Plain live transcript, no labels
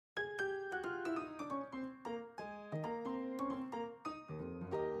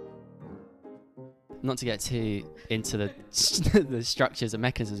not to get too into the the structures and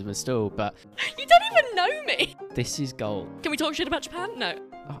mechanisms of a stool, but You don't even know me. this is gold. Can we talk shit about Japan? No.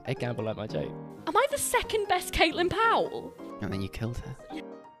 Oh, Ed Gamble like my joke. Am I the second best Caitlin Powell? And then you killed her.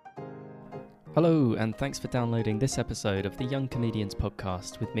 Hello, and thanks for downloading this episode of the Young Comedians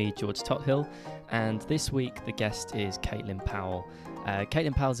podcast with me, George Tothill, and this week the guest is Caitlin Powell.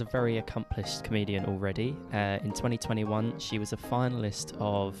 Caitlin Powell's a very accomplished comedian already. In 2021, she was a finalist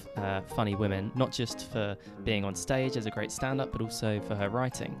of Funny Women, not just for being on stage as a great stand-up, but also for her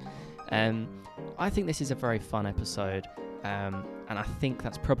writing. I think this is a very fun episode, and I think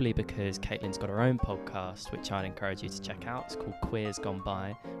that's probably because Caitlin's got her own podcast, which I'd encourage you to check out. It's called Queers Gone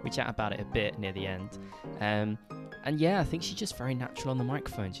By. We chat about it a bit near the end. And yeah, I think she's just very natural on the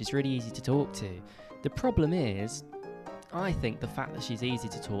microphone. She's really easy to talk to. The problem is, I think the fact that she's easy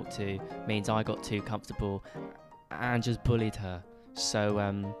to talk to means I got too comfortable and just bullied her.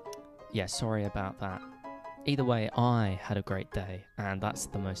 So, yeah, sorry about that. Either way, I had a great day, and that's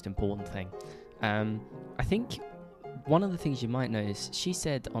the most important thing. I think one of the things you might notice, she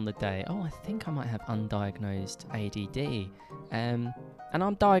said on the day, I think I might have undiagnosed ADD. And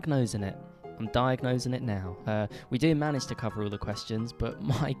I'm diagnosing it. I'm diagnosing it now. We do manage to cover all the questions, but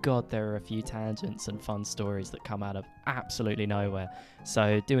my God, there are a few tangents and fun stories that come out of absolutely nowhere.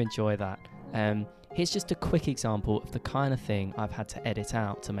 So do enjoy that. Here's just a quick example of the kind of thing I've had to edit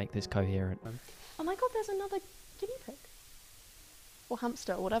out to make this coherent. Oh my God, there's another guinea pig. Or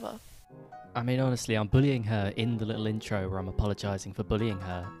hamster or whatever. I mean, honestly, I'm bullying her in the little intro where I'm apologising for bullying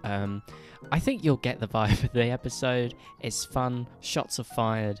her. I think you'll get the vibe of the episode. It's fun, shots are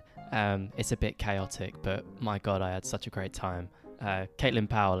fired. It's a bit chaotic, but my God, I had such a great time. Caitlin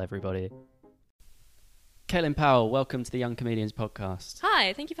Powell, everybody. Caitlin Powell, welcome to the Young Comedians podcast.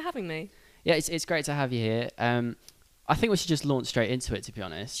 Hi, thank you for having me. Yeah, it's great to have you here. I think we should just launch straight into it, to be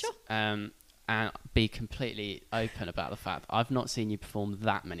honest. Sure. And be completely open about the fact that I've not seen you perform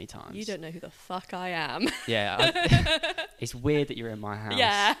that many times. You don't know who the fuck I am. Yeah, it's weird that you're in my house.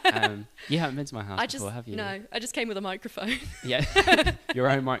 Yeah. You haven't been to my house before, have you? No, I just came with a microphone. Yeah, your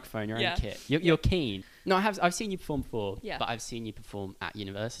own microphone, your own kit. You're keen. No, I've seen you perform before, but I've seen you perform at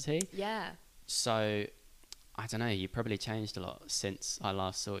university. Yeah. So, I don't know, you probably changed a lot since I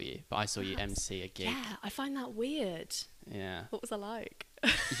last saw you, but I saw you MC a gig. Yeah, I find that weird. Yeah. What was I like?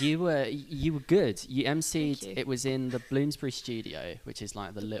 You were good. You MC'd. Thank you. It was in the Bloomsbury Studio, which is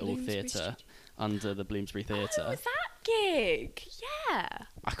like the little theatre under the Bloomsbury Theatre. Oh, that gig. Yeah.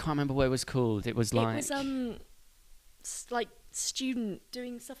 I can't remember what it was called. It was like... It was, like, student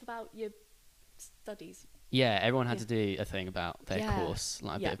doing stuff about your studies. Yeah, everyone had to do a thing about their course,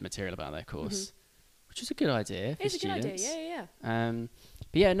 like a bit of material about their course, which was a good idea for It's students. a good idea, yeah.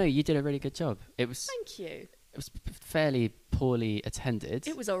 But yeah, no, you did a really good job. It was... Thank you. It was fairly poorly attended.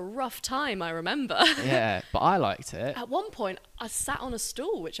 It was a rough time, I remember. Yeah, but I liked it. At one point, I sat on a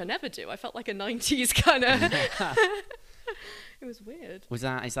stool, which I never do. I felt like a 90s kind of... It was weird. Is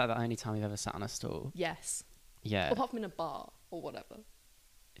that the only time you've ever sat on a stool? Yes. Yeah. Apart from in a bar or whatever.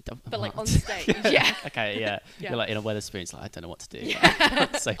 But But like on stage, yeah. Okay, yeah. Yeah. You're like in a Wetherspoons, like I don't know what to do. Yeah.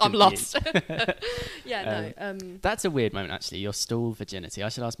 I'm so I'm lost. confused. Yeah, no. That's a weird moment, actually. Your stool virginity. I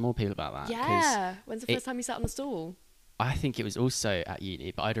should ask more people about that. 'cause Yeah. When's the first time you sat on a stool? I think it was also at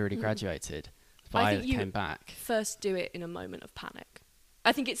uni, but I'd already graduated. But I think you came back. First do it in a moment of panic.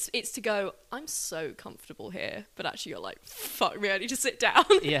 I think it's to go, I'm so comfortable here, but actually you're like, fuck me, I need to sit down.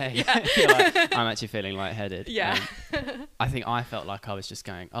 Yeah. You're like, I'm actually feeling lightheaded. Yeah. I think I felt like I was just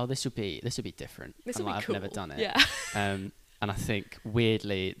going, oh, this will be different. This And will be like, cool. I've never done it. Yeah. And I think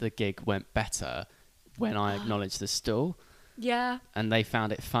weirdly the gig went better when I acknowledged the stool, Yeah. and they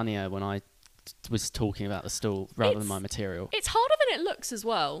found it funnier when I was talking about the stool rather than my material. It's harder than it looks as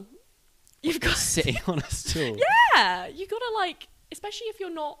well. You've got Sitting on a stool. Yeah, you gotta like, especially if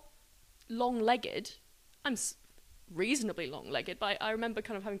you're not long-legged. I'm reasonably long-legged, but I remember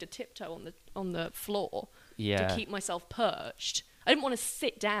kind of having to tiptoe on the floor to keep myself perched. I didn't want to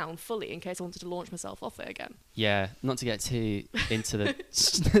sit down fully in case I wanted to launch myself off it again. Yeah, not to get too into the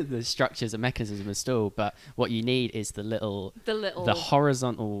the structures and mechanisms of a stool, but what you need is the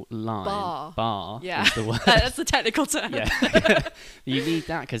horizontal line bar. Yeah, is the word. That's the technical term. Yeah, you need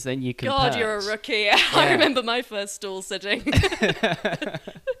that because then you can. God, perch. you're a rookie. I remember my first stool sitting.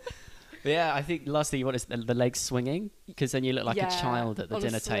 Yeah, I think the last thing you want is the legs swinging, because then you look like a child at the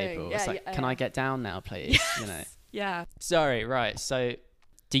dinner table. It's like, can I get down now, please? Yes. You know. Yeah. Sorry, right. So,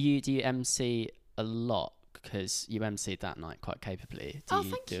 do you MC a lot? Because you MC'd that night quite capably. Do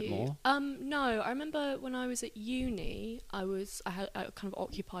you do it more? No, I remember when I was at uni, I kind of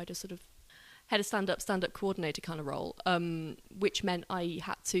occupied a sort of head of stand-up coordinator kind of role, which meant I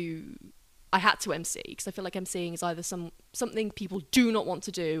had to I had to MC, because I feel like MCing is either something people do not want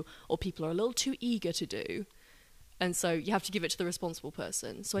to do, or people are a little too eager to do. And so you have to give it to the responsible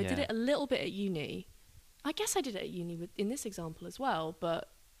person. So I did it a little bit at uni. I guess I did it at uni in this example as well, but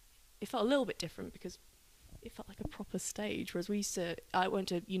it felt a little bit different because it felt like a proper stage. Whereas I went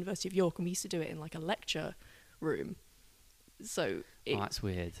to University of York and we used to do it in like a lecture room. So that's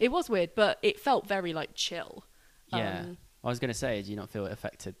weird. It was weird, but it felt very like chill. Yeah. I was going to say, do you not feel it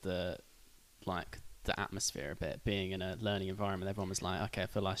affected the atmosphere a bit, being in a learning environment? Everyone was like, okay, I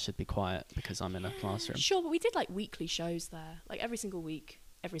feel I should be quiet because I'm in a classroom. Sure, but we did like weekly shows there, like every single week,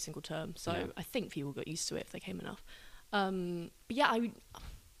 every single term. So I think people got used to it if they came enough. But yeah,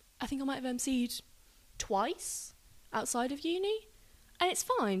 I think I might have MC'd twice outside of uni, and it's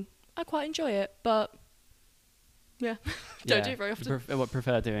fine. I quite enjoy it, but don't do it very often.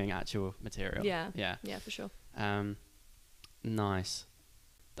 Prefer doing actual material. Yeah, for sure. Nice.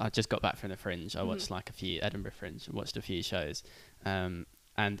 I just got back from the Fringe. I watched like a few Edinburgh Fringe and watched a few shows. And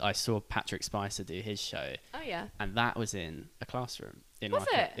I saw Patrick Spicer do his show. Oh, yeah. And that was in a classroom. Was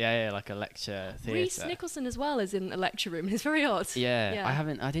it? Like a lecture theatre. Reece Nicholson as well is in a lecture room. It's very odd.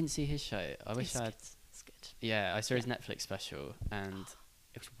 Yeah. I didn't see his show. I wish I'd. It's good. Yeah, I saw his Netflix special, and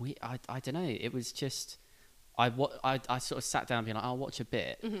it was weird. I don't know. It was just. I sort of sat down being like, I'll watch a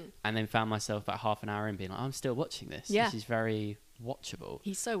bit, and then found myself about half an hour in being like, I'm still watching this. Yeah. This is very watchable.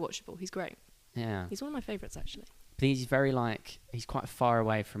 He's so watchable. He's great. Yeah. He's one of my favourites, actually. But he's very he's quite far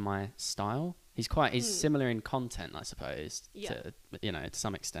away from my style. He's similar in content, I suppose, to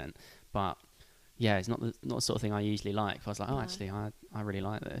some extent. But yeah, it's not the sort of thing I usually like. I was like, actually, I really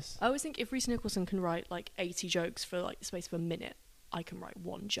like this. I always think if Reece Nicholson can write like 80 jokes for like the space of a minute, I can write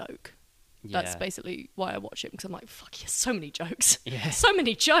one joke. Yeah. That's basically why I watch it, because I'm like, fuck, he has so many jokes. Yeah. So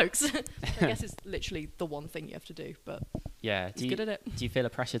many jokes. I guess it's literally the one thing you have to do, but he's good at it. Do you feel a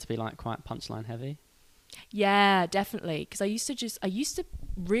pressure to be like quite punchline heavy? Yeah, definitely. Because I used to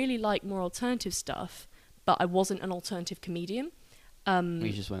really like more alternative stuff, but I wasn't an alternative comedian.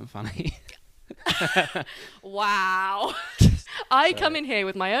 You just weren't funny. Wow. I come in here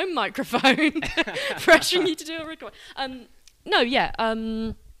with my own microphone, pressuring you to do a record.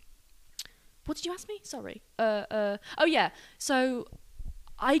 What did you ask me? Sorry. Oh yeah. So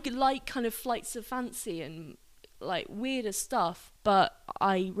I like kind of flights of fancy and like weirder stuff, but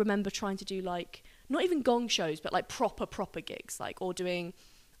I remember trying to do like not even gong shows, but like proper gigs, or doing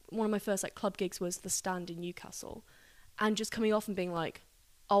one of my first like club gigs was the Stand in Newcastle, and just coming off and being like,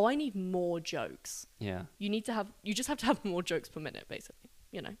 oh, I need more jokes. Yeah. You just have to have more jokes per minute, basically.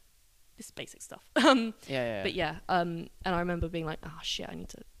 This is basic stuff. Yeah. But yeah. And I remember being like, oh shit, I need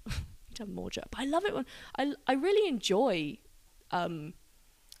to have more jokes. But I love it when I really enjoy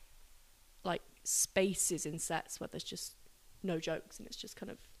like spaces in sets where there's just no jokes and it's just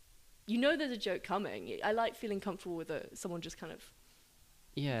kind of, there's a joke coming. I like feeling comfortable with someone just kind of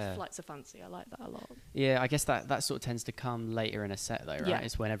flights of fancy. I like that a lot. Yeah, I guess that sort of tends to come later in a set though, right? Yeah.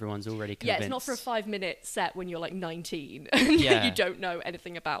 It's when everyone's already convinced. Yeah, it's not for a 5-minute set when you're like 19 and you don't know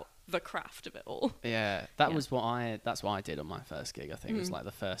anything about the craft of it all. Yeah, that's what I did on my first gig. I think it was like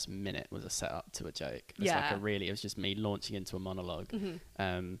the first minute was a setup to a joke. It was just me launching into a monologue,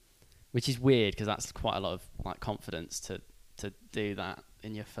 which is weird because that's quite a lot of like confidence to do that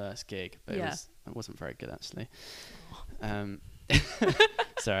in your first gig, but it wasn't very good actually.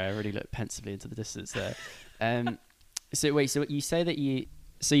 Sorry, I really looked pensively into the distance there. So you say that you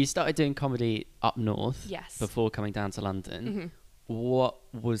started doing comedy up north, yes, before coming down to London. What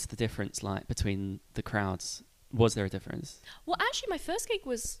was the difference like between the crowds? Was there a difference? Well, actually, my first gig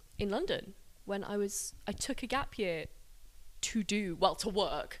was in London when I took a gap year to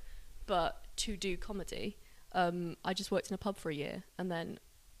work, but to do comedy. I just worked in a pub for a year and then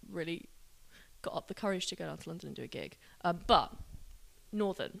really got up the courage to go down to London and do a gig. But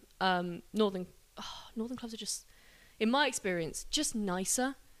northern clubs are just, in my experience, just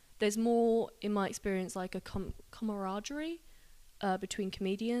nicer. There's more, in my experience, like a camaraderie between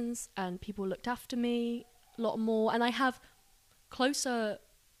comedians, and people looked after me a lot more. And I have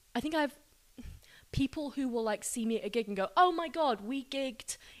people who will like see me at a gig and go, oh my God, we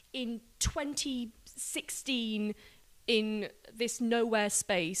gigged in 2016 in this nowhere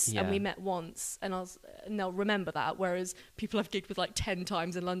space and we met once, and they'll remember that, whereas people I've gigged with like 10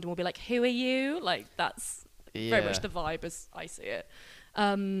 times in London will be like, who are you? Like that's very much the vibe as I see it.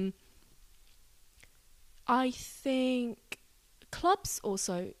 I think clubs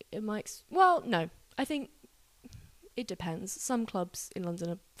also I think it depends. Some clubs in London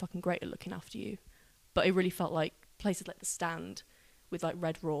are fucking great at looking after you, but it really felt like places like the Stand with like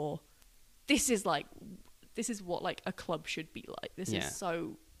Red Raw, this is what like a club should be like. This is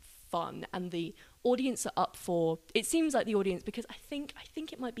so fun, and the audience are up for, it seems like the audience, because I think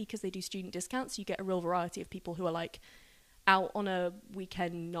it might be because they do student discounts, so you get a real variety of people who are like out on a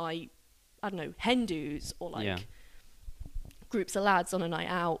weekend night, I don't know, hen do's, or like groups of lads on a night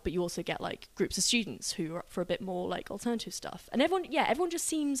out, but you also get like groups of students who are up for a bit more like alternative stuff, and everyone just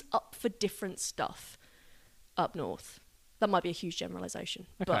seems up for different stuff up north. That might be a huge generalization,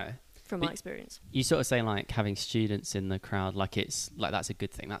 but from my experience. You sort of say like having students in the crowd, like it's like that's a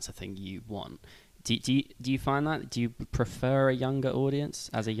good thing, that's a thing you want. Do you find that? Do you prefer a younger audience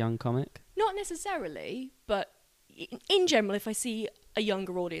as a young comic? Not necessarily, but in general, if I see a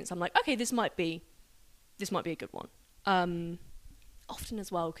younger audience, I'm like, okay, this might be a good one. Often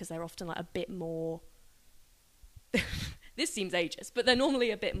as well, because they're often like a bit more this seems ageist, but they're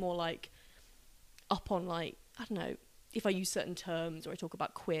normally a bit more like up on, like, I don't know, if I use certain terms or I talk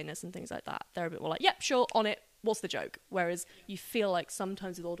about queerness and things like that, they're a bit more like, yep, sure, on it, what's the joke? Whereas you feel like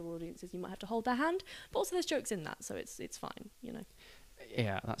sometimes with older audiences you might have to hold their hand, but also there's jokes in that, so it's fine, you know.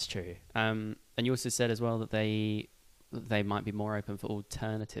 Yeah, that's true. And you also said as well that they might be more open for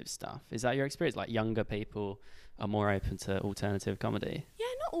alternative stuff. Is that your experience? Like younger people are more open to alternative comedy? Yeah,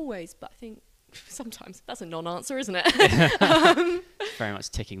 not always, but I think sometimes. That's a non-answer, isn't it? Very much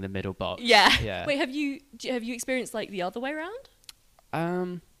ticking the middle box. Yeah. Wait, have you experienced like the other way around?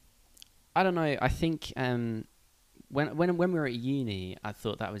 I don't know. I think when we were at uni, I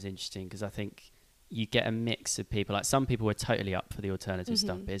thought that was interesting because I think you get a mix of people. Like some people were totally up for the alternative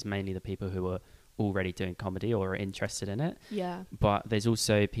stuff, but it's mainly the people who were already doing comedy or are interested in it. Yeah. But there's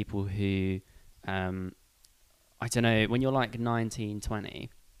also people who, I don't know, when you're like 19, 20,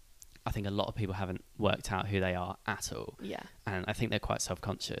 I think a lot of people haven't worked out who they are at all. Yeah. And I think they're quite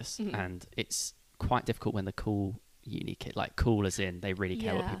self-conscious. And it's quite difficult when the cool uni kid, like cool as in they really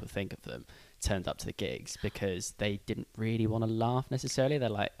care what people think of them, turned up to the gigs because they didn't really want to laugh necessarily. They're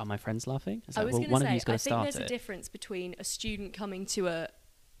like, are my friends laughing? I was going to say, I think there's a difference between a student coming to a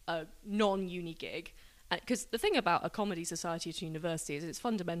non-uni gig, because the thing about a comedy society at university is it's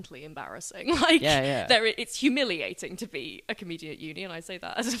fundamentally embarrassing. Like, it's humiliating to be a comedian at uni, and I say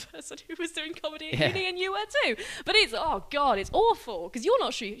that as a person who was doing comedy at uni, and you were too. But it's, oh god, it's awful, because you're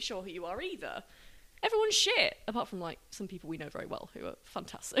not sure who you are either. Everyone's shit, apart from like some people we know very well who are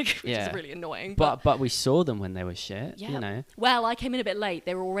fantastic, which is really annoying. But we saw them when they were shit, you know. Well, I came in a bit late.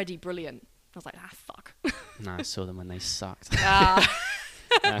 They were already brilliant. I was like, fuck. No, I saw them when they sucked.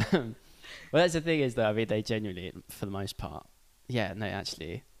 Well, that's the thing is, though, I mean, they genuinely, for the most part,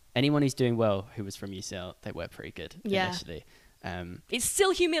 actually, anyone who's doing well who was from UCL, they were pretty good initially. It's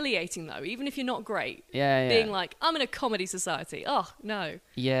still humiliating, though, even if you're not great. Yeah. Being like, I'm in a comedy society. Oh, no.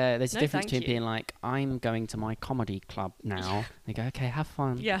 Yeah, there's a difference between being like, I'm going to my comedy club now. They go, okay, have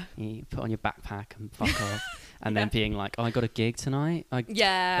fun. Yeah. You put on your backpack and fuck off. And then being like, I got a gig tonight. I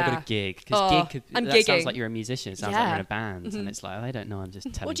got a gig. Because that sounds like you're a musician. It sounds like you're in a band. And it's like, they don't know, I'm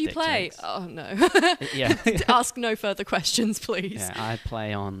just telling what do you play? Jokes. Oh, no. Yeah. Ask no further questions, please. Yeah, I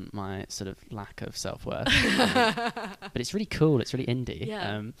play on my sort of lack of self-worth. But it's really cool. It's really indie.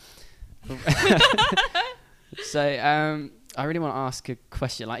 Yeah. So I really want to ask a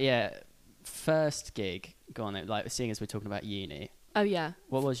question. Like, first gig. Go on. Like, seeing as we're talking about uni. Oh, yeah.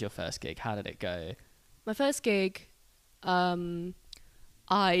 What was your first gig? How did it go? My first gig, so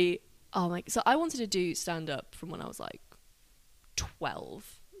I wanted to do stand-up from when I was like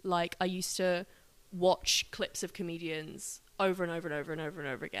 12. Like, I used to watch clips of comedians over and over and over and over and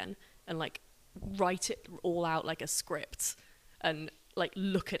over again, and like write it all out like a script and like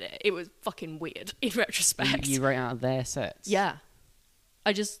look at it. It was fucking weird in retrospect. You wrote out their sets? Yeah.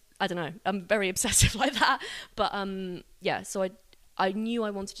 I don't know. I'm very obsessive like that. But so I knew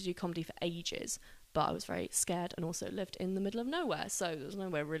I wanted to do comedy for ages, but I was very scared and also lived in the middle of nowhere, so there was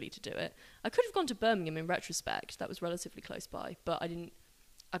nowhere really to do it. I could have gone to Birmingham in retrospect. That was relatively close by, but I don't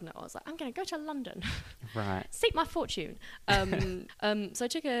know. I was like, I'm going to go to London. Right. Seek my fortune. So I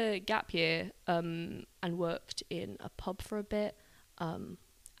took a gap year and worked in a pub for a bit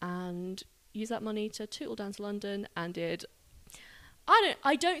and used that money to tootle down to London and did...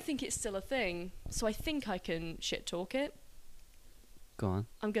 I don't think it's still a thing, so I think I can shit talk it. Go on.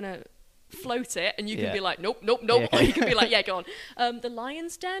 I'm going to float it and you can be like, nope. Okay. Or you can be like, yeah, go on. The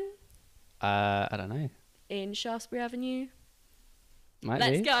Lion's Den? I don't know. In Shaftesbury Avenue.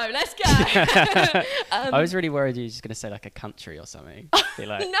 Let's go. I was really worried you were just going to say like a country or something. Be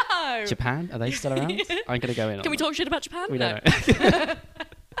like, no. Japan? Are they still around? I'm going to go in. Can we talk shit about Japan? We don't know.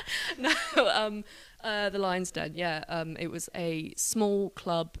 No. The Lion's Den, it was a small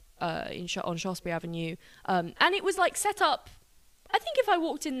club on Shaftesbury Avenue. And it was like set up. I think if I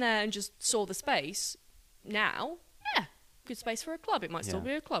walked in there and just saw the space now, good space for a club. It might still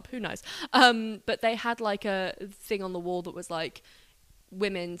be a club. Who knows? But they had like a thing on the wall that was like,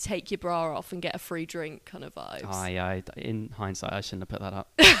 women, take your bra off and get a free drink kind of vibes. Oh, yeah. In hindsight, I shouldn't have put that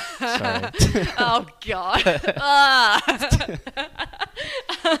up. Sorry. Oh, God.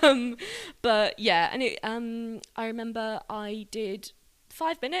 But yeah, and I remember I did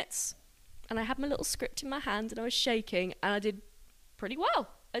 5 minutes and I had my little script in my hand and I was shaking and I did pretty well.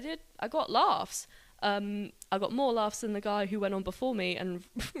 I got laughs. I got more laughs than the guy who went on before me and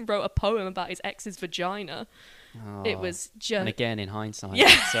wrote a poem about his ex's vagina. Oh, it was just... And again, in hindsight.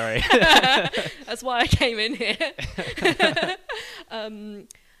 Yeah. Sorry. That's why I came in here. And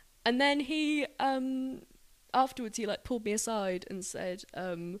then he, afterwards, he like pulled me aside and said,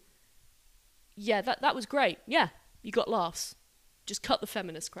 yeah, that was great. Yeah, you got laughs. Just cut the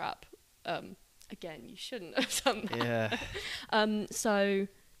feminist crap. Again, you shouldn't have done that. Yeah. So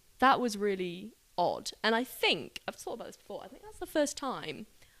that was really odd. And I think, I've thought about this before, I think that's the first time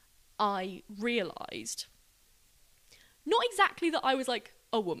I realised, not exactly that I was like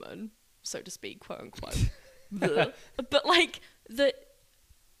a woman, so to speak, quote unquote, but like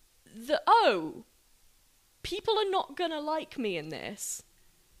oh, people are not gonna like me in this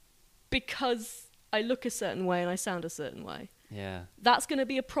because I look a certain way and I sound a certain way. Yeah. That's gonna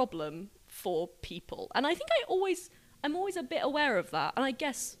be a problem for people. And I think I'm always a bit aware of that. And I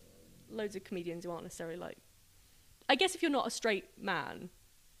guess loads of comedians who aren't necessarily like, I guess if you're not a straight man,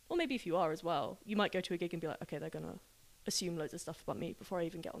 or maybe if you are as well, you might go to a gig and be like, okay, they're gonna assume loads of stuff about me before I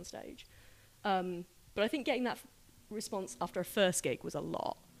even get on stage. But I think getting that response after a first gig was a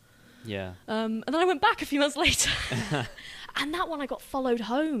lot. Yeah. And then I went back a few months later. And that one I got followed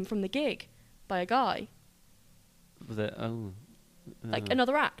home from the gig by a guy. Like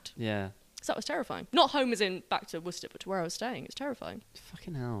another act. Yeah. So that was terrifying. Not home as in back to Worcester, but to where I was staying. It's terrifying.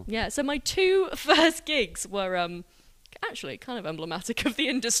 Fucking hell. Yeah, so my 2 first gigs were actually kind of emblematic of the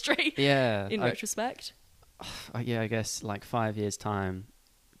industry. Yeah. In retrospect. Yeah, I guess like 5 years' time,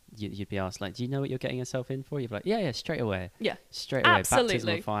 you'd be asked, like, do you know what you're getting yourself in for? You'd be like, yeah, straight away. Yeah. Straight away. Absolutely.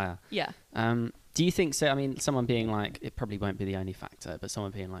 Baptism of fire. Yeah. Do you think so? I mean, someone being like, it probably won't be the only factor, but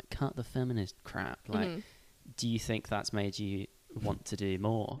someone being like, cut the feminist crap. Like, do you think that's made you want to do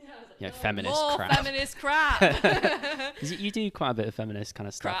more? Feminist more crap. Feminist crap. You do quite a bit of feminist kind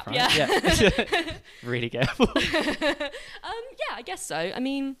of stuff, crap, right? Yeah. Really careful. Yeah, I guess so. I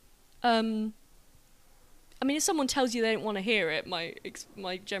mean, if someone tells you they don't want to hear it, my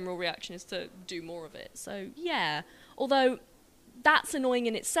general reaction is to do more of it. So yeah, although that's annoying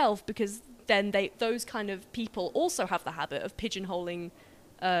in itself because then those kind of people also have the habit of pigeonholing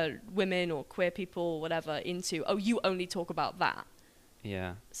women or queer people or whatever into, oh, you only talk about that.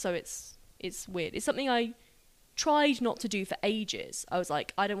 Yeah. So it's weird. It's something I tried not to do for ages. I was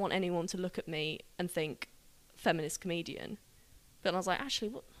like, I don't want anyone to look at me and think feminist comedian. But I was like, actually,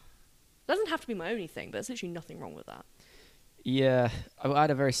 what? It doesn't have to be my only thing, but there's literally nothing wrong with that. Yeah, I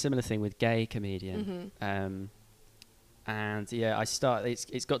had a very similar thing with gay comedian. And yeah, it's got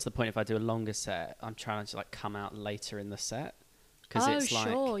to the point if I do a longer set, I'm trying to like come out later in the set. It's like,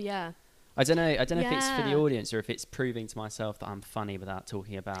 sure, yeah. I don't know if it's for the audience or if it's proving to myself that I'm funny without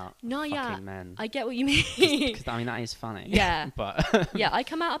talking about fucking men. I get what you mean. Because I mean, that is funny. Yeah. But yeah, I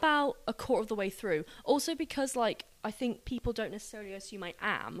come out about a quarter of the way through. Also because, like, I think people don't necessarily assume I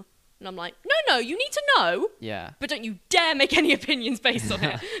am. And I'm like, no, you need to know. Yeah. But don't you dare make any opinions based on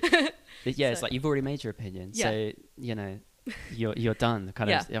it. Yeah, so. It's like you've already made your opinion. Yeah. So, you're done.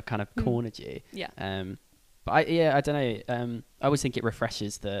 I've kind of cornered you. Yeah. But I don't know. I always think it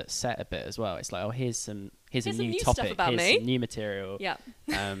refreshes the set a bit as well. It's like, oh, here's a new topic, here's some new material. Yeah.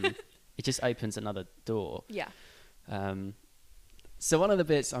 It just opens another door. Yeah. So one of the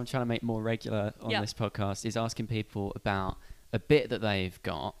bits I'm trying to make more regular on this podcast is asking people about a bit that they've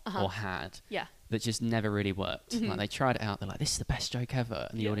got or had that just never really worked. Like they tried it out, they're like, this is the best joke ever,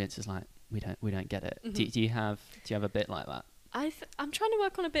 and the audience is like, we don't get it. Do you have a bit like that? I'm trying to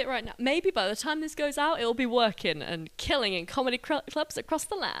work on a bit right now. Maybe by the time this goes out, it'll be working and killing in comedy clubs across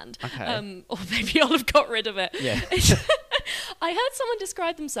the land. Okay. Or maybe I'll have got rid of it. Yeah. I heard someone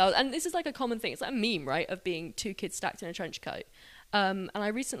describe themselves, and this is like a common thing. It's like a meme, right, of being 2 kids stacked in a trench coat. And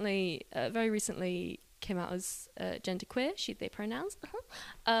I very recently came out as genderqueer, she, they pronouns.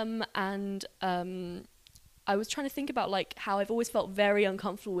 And I was trying to think about like how I've always felt very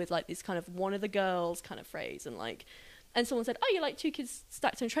uncomfortable with like this kind of one of the girls kind of phrase, and like, and someone said, oh, you're like 2 kids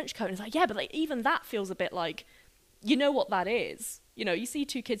stacked in a trench coat. And it's like, yeah, but like even that feels a bit like, you know what that is. You know, you see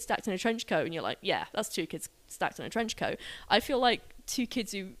 2 kids stacked in a trench coat and you're like, yeah, that's 2 kids stacked in a trench coat. I feel like 2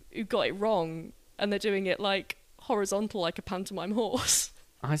 kids who got it wrong and they're doing it like horizontal like a pantomime horse.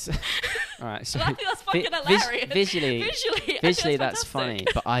 All right, so I think that's fucking hilarious. Visually, that's funny,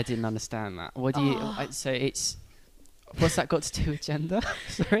 but I didn't understand that. What do you? So it's. What's that got to do with gender?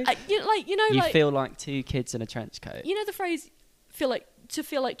 Sorry. You feel like two kids in a trench coat. You know the phrase, feel like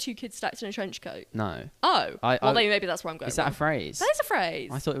two kids stacked in a trench coat. No. Oh. Then maybe that's where I'm going. Is that a phrase? That is a phrase.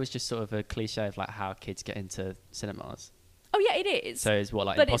 I thought it was just sort of a cliche of like how kids get into cinemas. Oh yeah, it is. So it's what,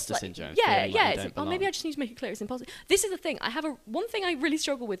 like imposter syndrome? Yeah, yeah. Maybe I just need to make it clear it's imposter. This is the thing. One thing I really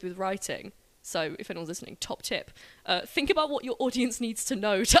struggle with writing. So if anyone's listening, top tip: think about what your audience needs to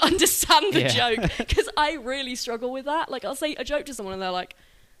know to understand the joke. Because I really struggle with that. Like I'll say a joke to someone and they're like,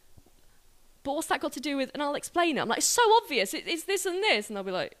 "But what's that got to do with?" And I'll explain it. I'm like, "It's so obvious. It's this and this," and they'll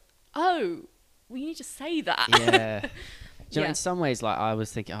be like, "Oh, well, you need to say that." Yeah. Do you know, in some ways, like I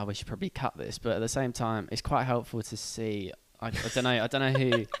was thinking, we should probably cut this, but at the same time, it's quite helpful to see. I don't know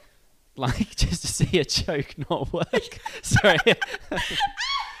who, like, just to see a joke not work. Sorry.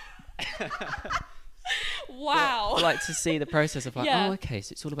 Wow. But, like to see the process of like, okay,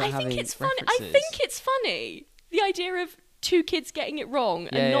 so it's all about having references. I think it's funny. The idea of two kids getting it wrong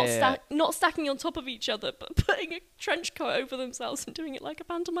and not stacking on top of each other, but putting a trench coat over themselves and doing it like a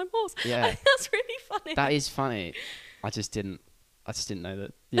pantomime horse. Yeah. I think that's really funny. That is funny. I just didn't know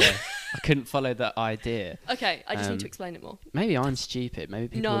that. Yeah. I couldn't follow that idea. Okay, I just need to explain it more. Maybe I'm stupid. Maybe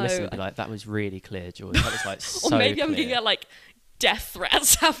people listen and be like, that was really clear, George. That was like so Or maybe clear. I'm going to get like death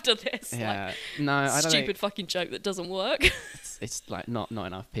threats after this. Yeah. Like, no, I don't stupid fucking joke that doesn't work. It's like not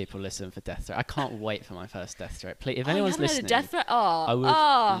enough people listen for death threat. I can't wait for my first death threat. Please, if anyone's listening, had a death threat? I would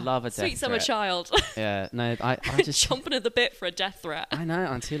love a death threat. Sweet summer child. Yeah, no, I just chomping at the bit for a death threat. I know,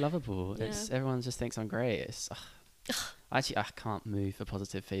 I'm too lovable. Yeah. Everyone just thinks I'm great. Actually, I can't move for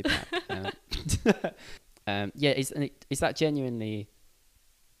positive feedback. Is that genuinely?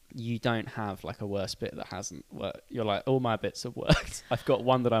 You don't have like a worst bit that hasn't worked. You're like, all my bits have worked. I've got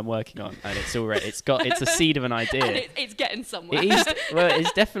one that I'm working on, and it's already it's a seed of an idea. And it's getting somewhere.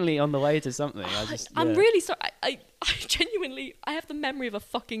 It's definitely on the way to something. I'm really sorry. I genuinely have the memory of a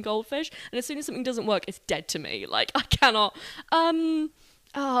fucking goldfish, and as soon as something doesn't work, it's dead to me. Like I cannot.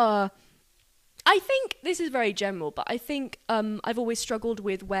 I think this is very general, but I think I've always struggled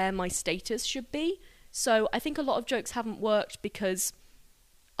with where my status should be. So I think a lot of jokes haven't worked because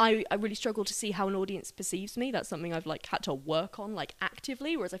I really struggle to see how an audience perceives me. That's something I've like had to work on like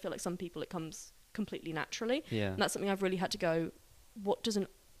actively, whereas I feel like some people it comes completely naturally. Yeah. And that's something I've really had to go,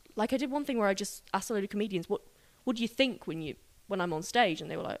 I did one thing where I just asked a load of comedians, what do you think when I'm on stage?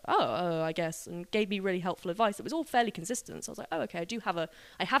 And they were like, oh, I guess, and gave me really helpful advice. It was all fairly consistent. So I was like, oh, okay,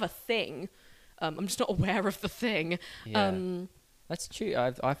 I have a thing. I'm just not aware of the thing. Yeah. That's true.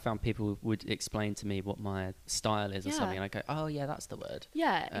 I've found people would explain to me what my style is or something, and I go, "Oh yeah, that's the word."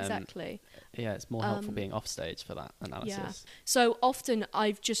 Yeah, exactly. Yeah, it's more helpful being off stage for that analysis. Yeah. So often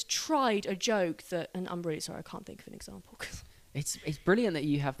I've just tried a joke and I'm really sorry, I can't think of an example. Cause it's brilliant that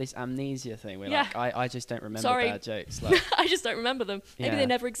you have this amnesia thing where like I just don't remember bad jokes. Like, I just don't remember them. Maybe they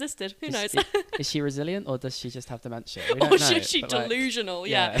never existed. Who knows? Is she resilient or does she just have dementia? Or is she delusional?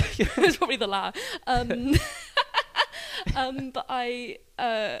 Like, yeah. It's probably the latter. But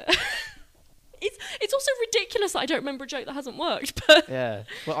it's also ridiculous that I don't remember a joke that hasn't worked. But yeah,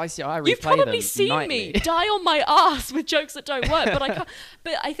 well, I replay you've probably them seen nightly. me die on my ass with jokes that don't work. But I can't.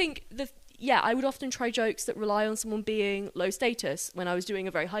 But I think I would often try jokes that rely on someone being low status when I was doing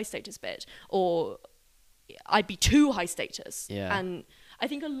a very high status bit, or I'd be too high status. Yeah. And I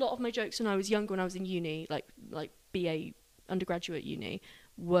think a lot of my jokes when I was younger, when I was in uni, like BA undergraduate uni,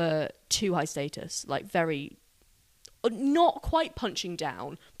 were too high status, like very. Not quite punching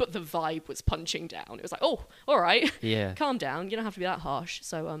down, but the vibe was punching down. It was like, oh, all right, calm down. You don't have to be that harsh.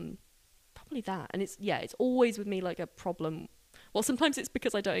 So probably that. And it's always with me like a problem. Well, sometimes it's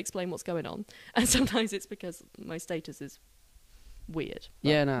because I don't explain what's going on, and sometimes it's because my status is weird.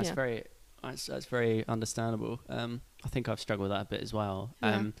 Yeah, no, that's very understandable. I think I've struggled with that a bit as well.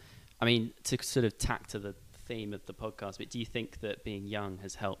 Yeah. I mean, to sort of tack to the theme of the podcast, but do you think that being young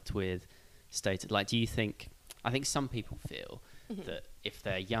has helped with status? Like, do you think? I think some people feel that if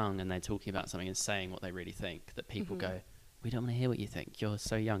they're young and they're talking about something and saying what they really think, that people go, we don't want to hear what you think. You're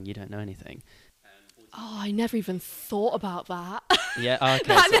so young, you don't know anything. Oh, I never even thought about that. Yeah,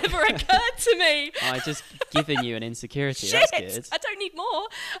 okay. That never occurred to me. I just given you an insecurity. Shit, that's good. I don't need more.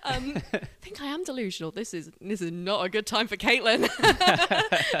 I think I am delusional. This is not a good time for Caitlin.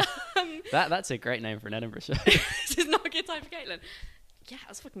 That's a great name for an Edinburgh show. This is not a good time for Caitlin. Yeah,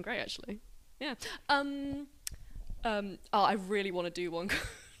 that's fucking great, actually. Yeah. I really want to do one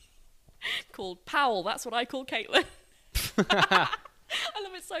called Powell. That's what I call Caitlin. I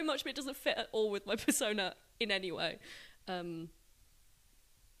love it so much, but it doesn't fit at all with my persona in any way.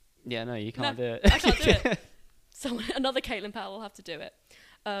 Yeah, no, you can't do it. I can't do it. Another Caitlin Powell will have to do it.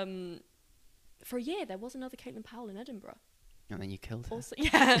 For a year, there was another Caitlin Powell in Edinburgh. And then you killed her. Also,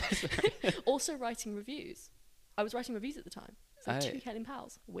 yeah. Also writing reviews. I was writing reviews at the time. So 2 Caitlin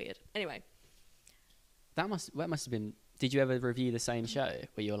Powells. Weird. Anyway. That must have been... Did you ever review the same show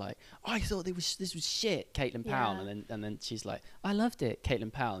where you're like, I thought this was shit, Caitlin Powell, and then she's like, I loved it,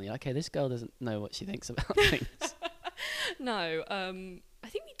 Caitlin Powell, and you're like, okay, this girl doesn't know what she thinks about things. No, I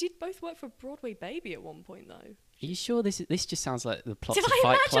think we did both work for Broadway Baby at one point though. Are you sure this just sounds like the plot Did of I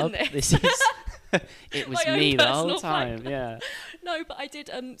Fight Club? This is it was me the whole time. Yeah. No, but I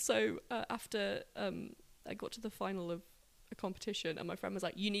did. After I got to the final of a competition, and my friend was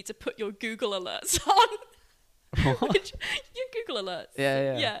like, "You need to put your Google alerts on." Which, your Google alerts.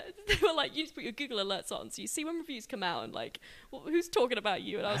 Yeah. They were like, you need to put your Google alerts on, so you see when reviews come out and like, who's talking about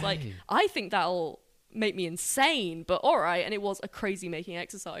you? And I was like, I think that'll make me insane, but all right. And it was a crazy making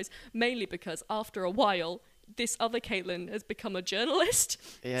exercise, mainly because after a while, this other Caitlin has become a journalist.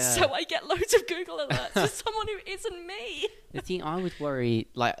 Yeah. So I get loads of Google alerts for someone who isn't me. The thing I would worry,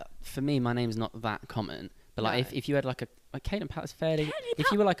 like for me, my name's not that common. But like, if you had like a Caitlin Powell's fairly, if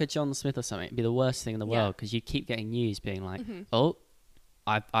you were like a John Smith or something, it'd be the worst thing in the world because you keep getting news being like, oh,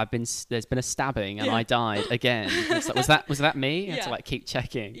 there's been a stabbing and I died again. Like, was that me? You have to like keep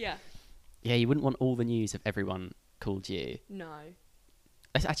checking. Yeah, you wouldn't want all the news if everyone called you. No.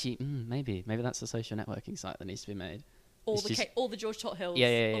 It's actually, maybe that's a social networking site that needs to be made. All the George Tot Hills, all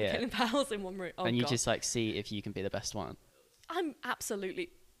the Caitlin Powells in one room. Oh, and you just like see if you can be the best one. I'm absolutely.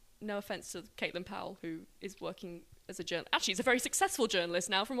 No offense to Caitlin Powell, who is working as a journalist. Actually, she's a very successful journalist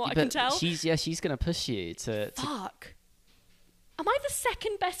now, from what I can tell. She's going to push you to... Fuck. Am I the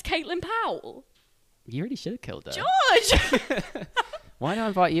second best Caitlin Powell? You really should have killed her. George! Why don't I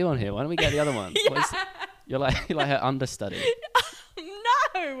invite you on here? Why don't we get the other one? Yeah. You're like her understudy.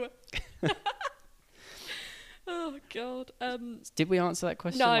 No! Oh, God. Did we answer that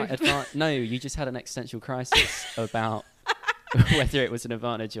question? No. No, you just had an existential crisis about... whether it was an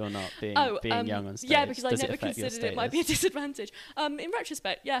advantage or not being young on stage. Yeah, because I never considered it might be a disadvantage. In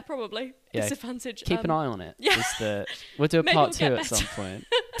retrospect, yeah, probably. Yeah, disadvantage. Keep an eye on it. Yeah. We'll do a part 2 at some point.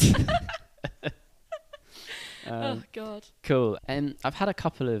 Oh, God. Cool. And I've had a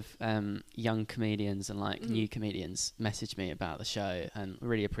couple of young comedians and like new comedians message me about the show, and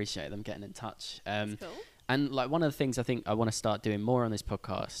really appreciate them getting in touch. That's cool. And like one of the things I think I want to start doing more on this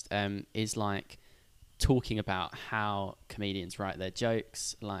podcast is like talking about how comedians write their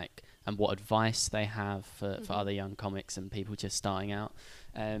jokes, like, and what advice they have for other young comics and people just starting out.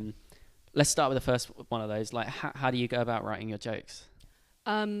 Let's start with the first one of those. Like, how do you go about writing your jokes?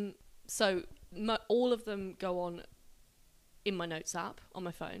 So all of them go on in my notes app on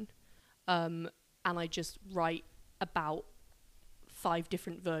my phone, and I just write about 5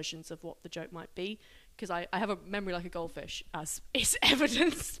 different versions of what the joke might be. Because I have a memory like a goldfish, as is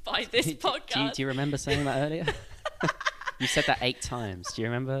evidenced by this podcast. Do you remember saying that earlier? You said that 8 times. Do you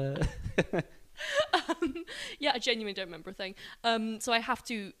remember? Yeah, I genuinely don't remember a thing. So I have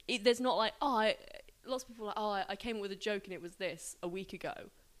to... there's not like... lots of people are like, I came up with a joke and it was this a week ago.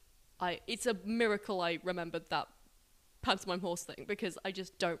 It's a miracle I remembered that pantomime horse thing, because I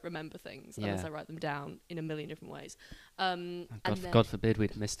just don't remember things unless I write them down in a million different ways. God forbid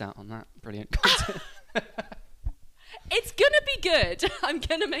we'd missed out on that brilliant content. It's gonna be good. I'm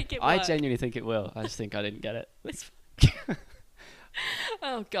gonna make it work. I genuinely think it will. I just think I didn't get it.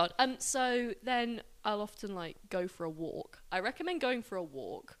 Oh, God. So then I'll often like go for a walk. I recommend going for a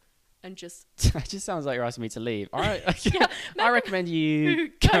walk and just... It just sounds like you're asking me to leave. All right. Yeah, I recommend you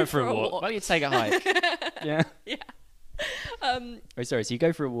go for a walk. Why don't you take a hike? Yeah. Yeah. So you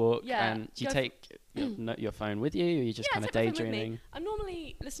go for a walk, and do you take your phone with you, or you just kind of daydreaming? I'm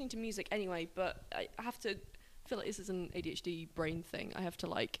normally listening to music anyway, but I have to feel like this is an ADHD brain thing. I have to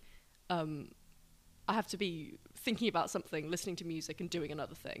I have to be thinking about something, listening to music, and doing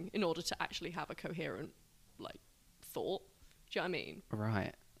another thing in order to actually have a coherent thought. Do you know what I mean?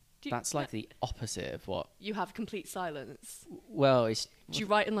 Right. That's like the opposite of what... You have complete silence. Well, do you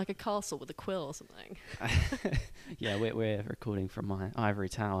write in like a castle with a quill or something? Yeah, we're recording from my ivory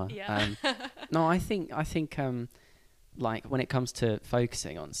tower. Yeah. No, I think like when it comes to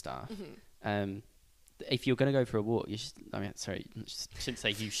focusing on stuff, if you're going to go for a walk, you should... I shouldn't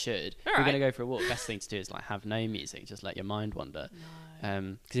say you should. If you're going to go for a walk, best thing to do is like have no music, just let your mind wander.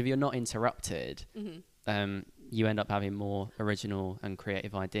 No. Because if you're not interrupted... you end up having more original and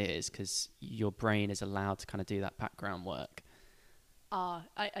creative ideas because your brain is allowed to kind of do that background work. I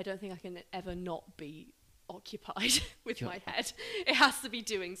don't think I can ever not be occupied with my head. It has to be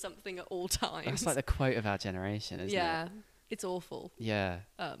doing something at all times. That's like the quote of our generation, isn't it? Yeah, it's awful. Yeah.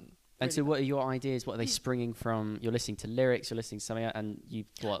 And so what are your ideas? What are they springing from? You're listening to lyrics, you're listening to something else, and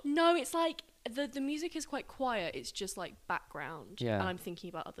what? No, it's like the music is quite quiet. It's just like background. Yeah. And I'm thinking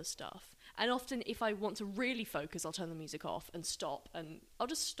about other stuff. And often if I want to really focus, I'll turn the music off and stop. And I'll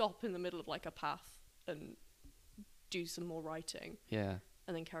just stop in the middle of like a path and do some more writing. Yeah.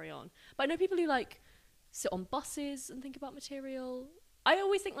 And then carry on. But I know people who like sit on buses and think about material. I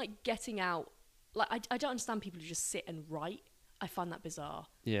always think like getting out, like I don't understand people who just sit and write. I find that bizarre.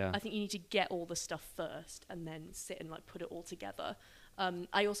 Yeah. I think you need to get all the stuff first and then sit and like put it all together.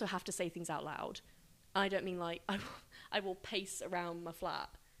 I also have to say things out loud. I don't mean like I will pace around my flat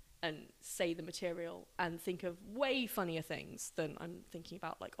and say the material and think of way funnier things than I'm thinking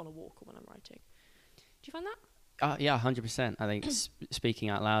about like on a walk or when I'm writing. Do you find that? Yeah, 100%. I think speaking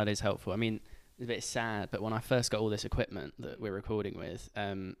out loud is helpful. I mean, it's a bit sad, but when I first got all this equipment that we're recording with,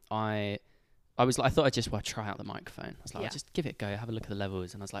 I was like, I thought I'd just try out the microphone. I was like, I'll just give it a go, have a look at the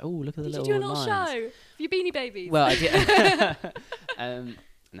levels, and I was like, oh, look at the little lines. Did you do a little show for your Beanie Babies? Well, I did.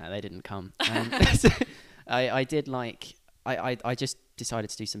 No, they didn't come. I did like, I just decided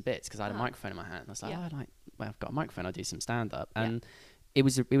to do some bits because I had a microphone in my hand. I was like, I've got a microphone, I'll do some stand-up. And it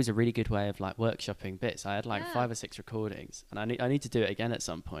was a really good way of like workshopping bits. I had like 5 or 6 recordings, and I need to do it again at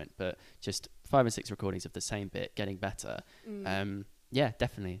some point, but just 5 or 6 recordings of the same bit, getting better. Yeah,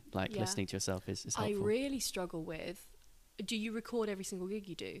 definitely. Like listening to yourself is helpful. I really struggle with. Do you record every single gig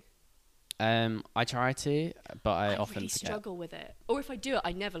you do? I try to, but I often really forget. struggle with it. Or if I do it,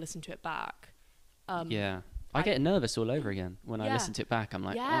 I never listen to it back. I get nervous all over again when I listen to it back. I'm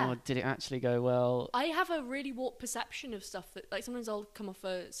like, oh, did it actually go well? I have a really warped perception of stuff that, like, sometimes I'll come off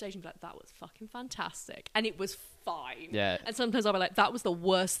a stage and be like, that was fucking fantastic. And it was fine. Yeah. And sometimes I'll be like, that was the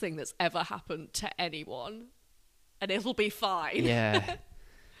worst thing that's ever happened to anyone. And it'll be fine. Yeah.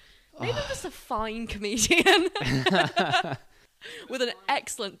 Maybe I'm just a fine comedian. With an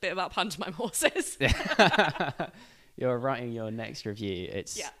excellent bit about pantomime horses. You're writing your next review.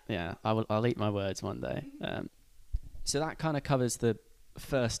 I'll eat my words one day. So that kind of covers the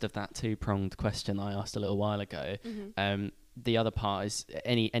first of that 2-pronged question I asked a little while ago. The other part is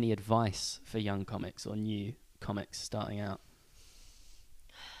any advice for young comics or new comics starting out?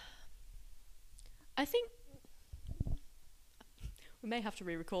 I think we may have to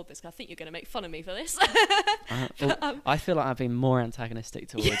re-record this because I think you're going to make fun of me for this. I feel like I've been more antagonistic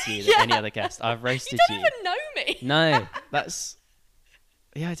towards you than any other guest. I've roasted you. You don't even know me. No, that's...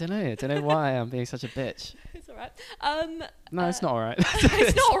 Yeah, I don't know. I don't know why I'm being such a bitch. It's all right. No, it's not all right.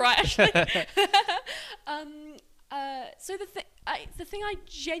 It's not all right, actually. So the thing I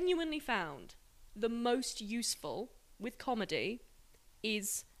genuinely found the most useful with comedy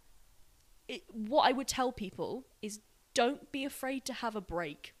is... what I would tell people is don't be afraid to have a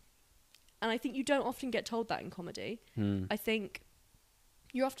break. And I think you don't often get told that in comedy. I think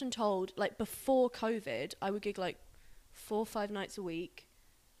you're often told, like before COVID, I would gig like 4 or 5 nights a week.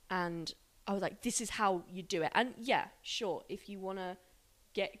 And I was like, this is how you do it. And yeah, sure, if you want to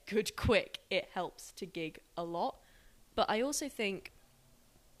get good quick, it helps to gig a lot. But I also think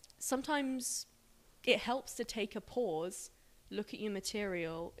sometimes it helps to take a pause, look at your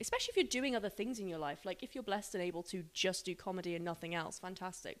material, especially if you're doing other things in your life. Like if you're blessed and able to just do comedy and nothing else,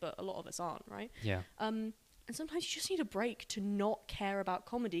 fantastic. But a lot of us aren't, right? Yeah. And sometimes you just need a break to not care about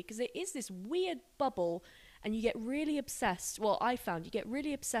comedy because there is this weird bubble and you get really obsessed. Well, I found you get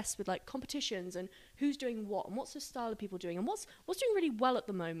really obsessed with like competitions and who's doing what and what's the style of people doing and what's doing really well at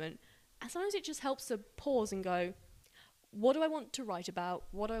the moment. And sometimes it just helps to pause and go, what do I want to write about?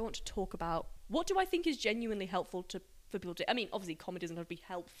 What do I want to talk about? What do I think is genuinely helpful for people to... I mean, obviously comedy doesn't have to be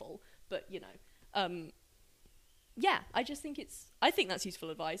helpful, but you know, I just think I think that's useful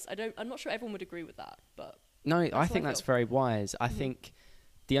advice. I'm not sure everyone would agree with that, but... No, I think that's very wise. I think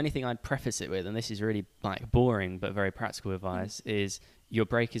the only thing I'd preface it with, and this is really like boring but very practical advice, is your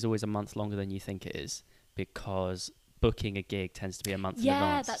break is always a month longer than you think it is because booking a gig tends to be a month in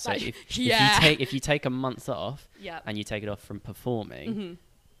advance. That's so like, if you take a month off and you take it off from performing,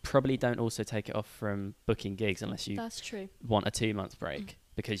 probably don't also take it off from booking gigs unless you want a 2-month break.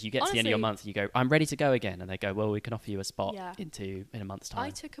 Because you get to the end of your month and you go, I'm ready to go again. And they go, well, we can offer you a spot in a month's time.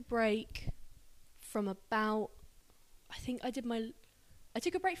 I took a break from about, I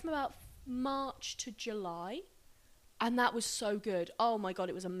took a break from about March to July. And that was so good. Oh my God,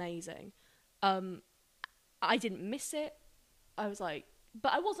 it was amazing. I didn't miss it. I was like,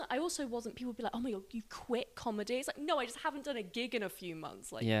 but I also wasn't, people would be like, oh my God, you quit comedy. It's like, no, I just haven't done a gig in a few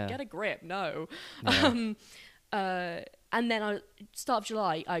months. Like, get a grip. No. Yeah. And then start of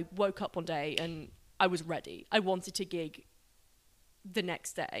July, I woke up one day and I was ready. I wanted to gig the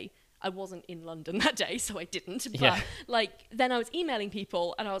next day. I wasn't in London that day, so I didn't. But like, then I was emailing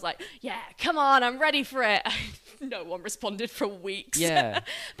people and I was like, yeah, come on, I'm ready for it. No one responded for weeks. Yeah.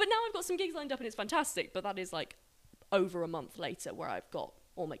 But now I've got some gigs lined up and it's fantastic. But that is like over a month later where I've got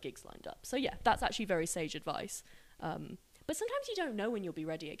all my gigs lined up. So yeah, that's actually very sage advice. But sometimes you don't know when you'll be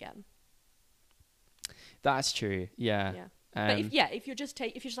ready again. That's true. Yeah. But if you're just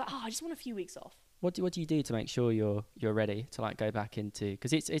like, I just want a few weeks off. What do you do to make sure you're ready to like go back into?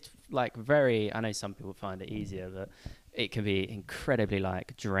 Because it's like very. I know some people find it easier, but it can be incredibly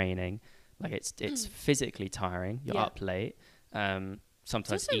like draining. Like it's physically tiring. You're up late.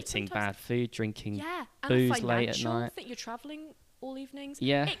 Sometimes eating bad food, drinking booze late at night. That you're traveling all evenings.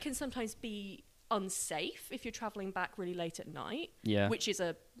 Yeah. It can sometimes be unsafe if you're traveling back really late at night. Yeah. Which is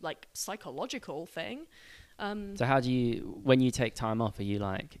a like psychological thing. So how do you, when you take time off, are you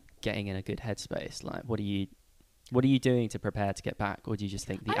like getting in a good headspace? Like what are you doing to prepare to get back? Or do you just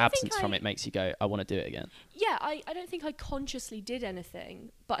think the absence from it makes you go, I want to do it again? Yeah, I don't think I consciously did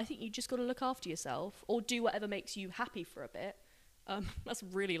anything, but I think you just got to look after yourself or do whatever makes you happy for a bit. That's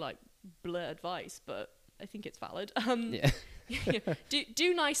really like blur advice, but I think it's valid.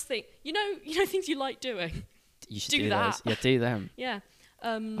 Do nice things. You know things you like doing. You should do that. Those. Yeah, do them. Yeah.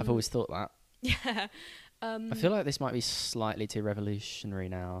 I've always thought that. Yeah. I feel like this might be slightly too revolutionary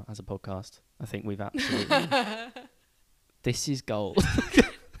now as a podcast. I think we've absolutely... This is gold.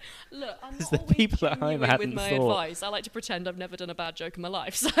 Look, I'm not always the people at home with my advice. I like to pretend I've never done a bad joke in my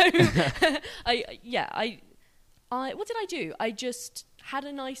life. So, what did I do? I just had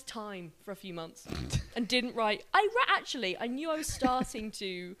a nice time for a few months and didn't write. Actually, I knew I was starting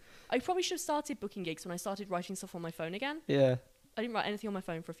to... I probably should have started booking gigs when I started writing stuff on my phone again. Yeah. I didn't write anything on my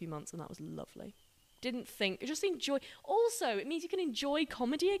phone for a few months, and that was lovely. Didn't think, just enjoy. Also, it means you can enjoy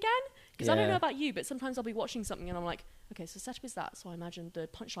comedy again. Because I don't know about you, but sometimes I'll be watching something and I'm like, okay, so setup is that, so I imagine the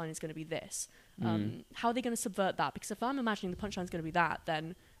punchline is going to be this. How are they going to subvert that? Because if I'm imagining the punchline is going to be that,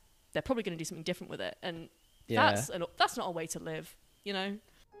 then they're probably going to do something different with it, and that's not a way to live, you know.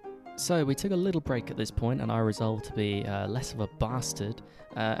 So we took a little break at this point, and I resolved to be less of a bastard,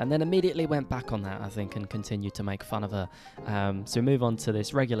 and then immediately went back on that, I think, and continued to make fun of her. So we move on to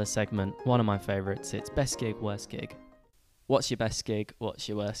this regular segment, one of my favourites. It's best gig, worst gig. What's your best gig? What's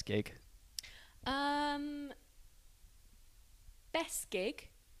your worst gig? Best gig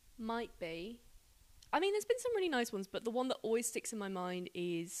might be... I mean, there's been some really nice ones, but the one that always sticks in my mind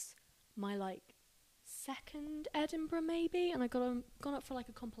is my, like, second Edinburgh maybe, and I gone up for like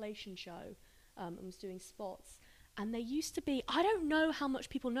a compilation show and was doing spots, and there used to be, I don't know how much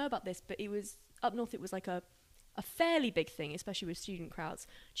people know about this, but it was up north, it was like a fairly big thing, especially with student crowds.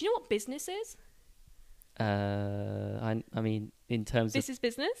 Do you know what business is? I mean, in terms This is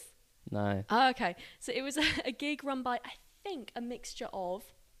business? No. Oh, okay. So it was a gig run by, I think, a mixture of,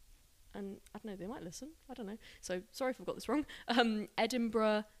 and I don't know, they might listen, I don't know, so sorry if I've got this wrong,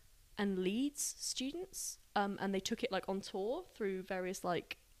 Edinburgh and Leeds students, and they took it like on tour through various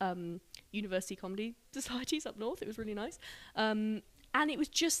like university comedy societies up north. It was really nice, and it was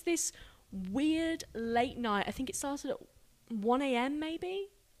just this weird late night. I think it started at 1 a.m. maybe.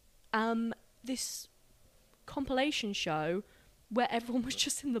 This compilation show where everyone was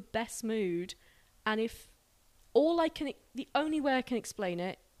just in the best mood, and the only way I can explain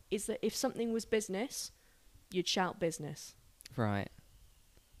it is that if something was business, you'd shout business. Right.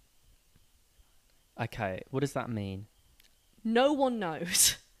 Okay, what does that mean? No one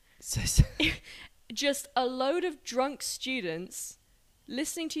knows. Just a load of drunk students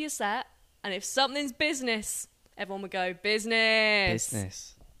listening to your set, and if something's business, everyone would go, business.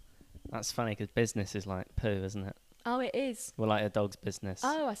 Business. That's funny, because business is like poo, isn't it? Oh, it is. Well, like a dog's business.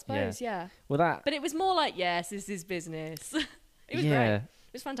 Oh, I suppose, yeah. Well, that... But it was more like, yes, this is business. It was great.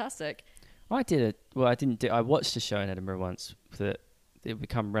 It was fantastic. I did it. Well, I didn't do... I watched a show in Edinburgh once that... It'll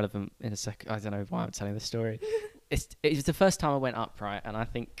become relevant in a second. I don't know why I'm telling this story. It was the first time I went up, right? And I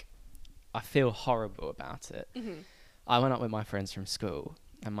think I feel horrible about it. Mm-hmm. I went up with my friends from school,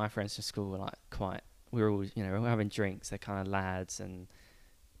 and my friends from school were like we were all, we were having drinks. They're kind of lads and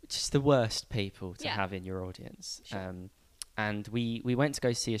just the worst people to have in your audience. Sure. And we went to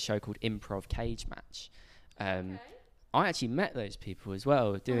go see a show called Improv Cage Match. Okay. I actually met those people as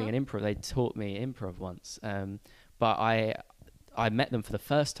well doing an improv. They taught me improv once. But I met them for the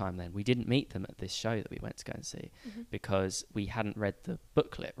first time then. We didn't meet them at this show that we went to go and see because we hadn't read the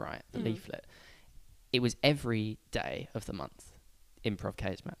booklet, right, the leaflet. It was every day of the month, Improv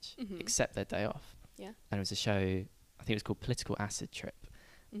Cage Match, except their day off. Yeah. And it was a show, I think it was called Political Acid Trip,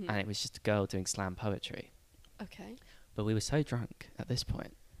 and it was just a girl doing slam poetry. Okay. But we were so drunk at this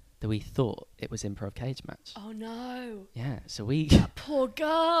point that we thought it was improv cage match. Oh no. Yeah, so we that poor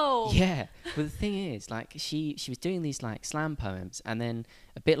girl. Yeah. But the thing is, like, she was doing these like slam poems, and then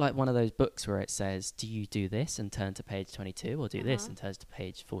a bit like one of those books where it says, do you do this and turn to page 22, or do this and turn to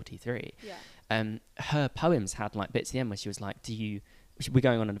page 43? Yeah. Her poems had like bits at the end where she was like, we're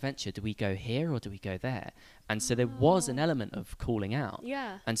going on an adventure, do we go here or do we go there? And so there was an element of calling out.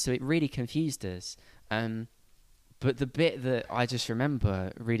 Yeah. And so it really confused us. But the bit that I just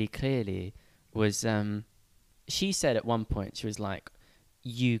remember really clearly was she said at one point, she was like,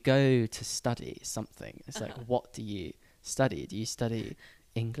 you go to study something. It's like, what do you study? Do you study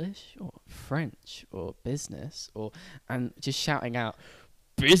English or French or business? And just shouting out,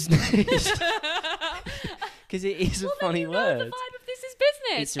 business. Because it is a funny word. The vibe of this is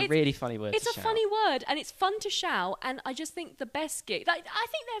business. It's a really funny word. It's a funny word, and it's fun to shout. And I just think the best gig. Like, I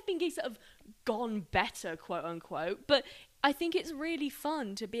think there have been gigs that have gone better, quote unquote. But I think it's really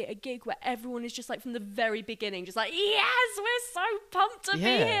fun to be at a gig where everyone is just like from the very beginning, just like, yes, we're so pumped to be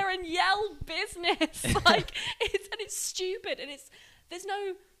here and yell business. Like it's stupid, and there's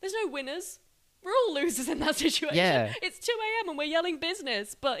no winners. We're all losers in that situation. Yeah. It's 2 a.m. and we're yelling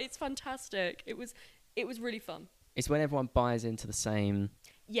business, but it's fantastic. It was really fun. It's when everyone buys into the same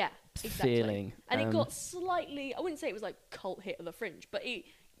feeling. And it got slightly, I wouldn't say it was like cult hit of the fringe, but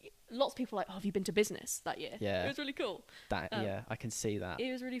lots of people were like, oh, have you been to business that year? Yeah. It was really cool. I can see that.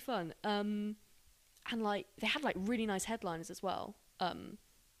 It was really fun. And like, they had like really nice headliners as well. And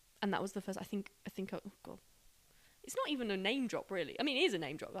that was the first, I think, oh God. It's not even a name drop, really. I mean, it is a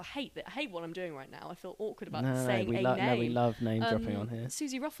name drop. I hate what I'm doing right now. I feel awkward about saying a name. No, we love name dropping on here.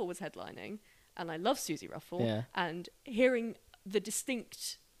 Susie Ruffle was headlining, and I love Susie Ruffle. Yeah. And hearing the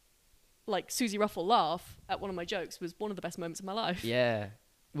distinct, like, Susie Ruffle laugh at one of my jokes was one of the best moments of my life. Yeah.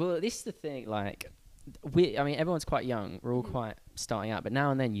 Well, this is the thing, like, everyone's quite young. We're all quite starting out, but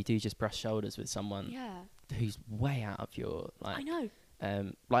now and then you do just brush shoulders with someone who's way out of your, like... I know.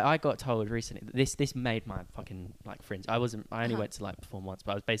 Like, I got told recently that this made my fucking like fringe. I only went to like perform once,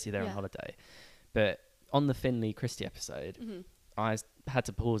 but I was basically there on holiday. But on the Finley Christie episode, I had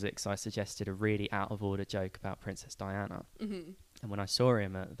to pause it because I suggested a really out of order joke about Princess Diana. And when I saw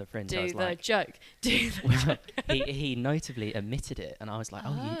him at the fringe, I was like, joke. he notably omitted it, and I was like,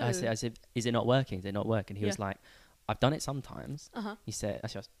 I said, is it not working? Did it not work? And he was like, I've done it sometimes. He said,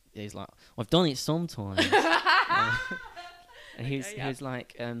 he's like, I've done it sometimes. And he was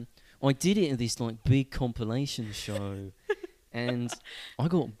like, I did it in this like big compilation show, and I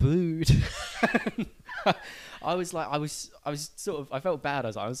got booed. I was sort of, I felt bad. I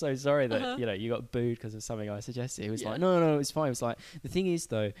was like, I'm so sorry that you got booed because of something I suggested. He was like, no, it's fine. It was like, the thing is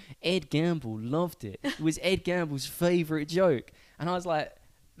though, Ed Gamble loved it. It was Ed Gamble's favourite joke, and I was like,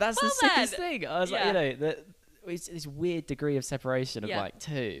 that's the sickest thing. I was like, that it's this weird degree of separation of like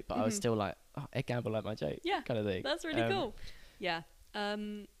two, but I was still like, oh, Ed Gamble liked my joke, kind of thing. That's really cool. Yeah.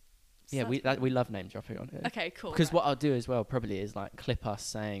 We love name dropping on here. Okay, cool. Because what I'll do as well probably is like clip us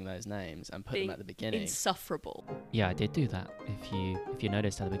saying those names and put them at the beginning. Insufferable. Yeah, I did do that. If you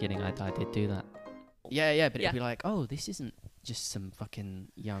noticed at the beginning, I did do that. Yeah, but it'd be like, oh, this isn't just some fucking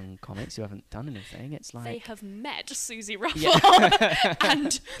young comics who haven't done anything. It's like they have met Susie Ruffle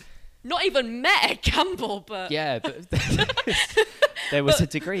and not even met Ed Gamble, but but there was a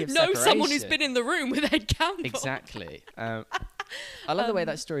degree of separation. Someone who's been in the room with Ed Gamble. Exactly. I love the way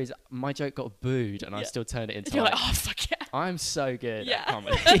that story is. My joke got booed, and I still turned it into. You're like, oh fuck yeah! I'm so good at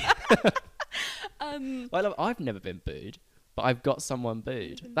comedy. I've never been booed, but I've got someone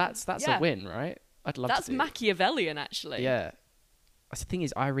booed. That's a win, right? I'd love. That's Machiavellian, actually. Yeah. The thing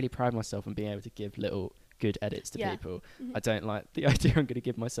is, I really pride myself on being able to give little good edits to people. I don't like the idea. I'm going to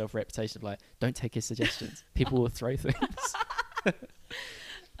give myself a reputation of like, don't take his suggestions. People will throw things.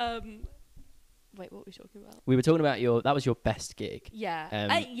 Wait, what were we talking about? We were talking about that was your best gig. Yeah.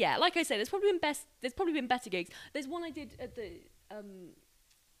 Like I said, there's probably been better gigs. There's one I did at the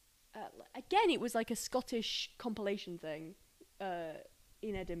again, it was like a Scottish compilation thing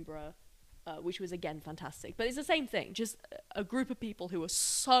in Edinburgh, which was again fantastic. But it's the same thing, just a group of people who are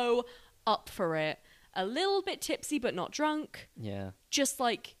so up for it, a little bit tipsy but not drunk. Yeah. Just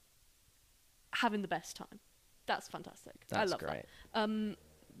like having the best time. That's fantastic. I love great. That.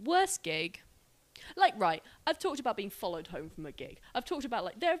 Worst gig. Like, right, I've talked about being followed home from a gig. I've talked about,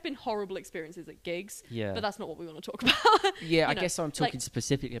 like, there have been horrible experiences at gigs, but that's not what we want to talk about. I guess I'm talking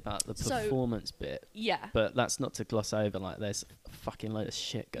specifically about the performance bit. Yeah. But that's not to gloss over, like, there's a fucking load of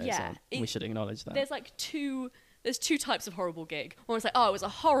shit goes on. We should acknowledge that. There's, like, two types of horrible gig. One is like, oh, it was a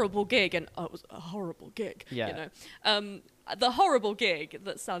horrible gig, and oh, it was a horrible gig. Yeah. You know? The horrible gig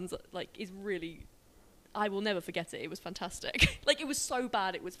that sounds like is really I will never forget it. It was fantastic. Like, it was so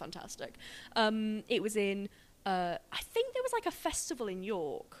bad, it was fantastic. It was in, I think there was like a festival in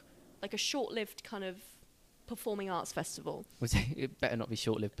York, like a short-lived kind of performing arts festival. It better not be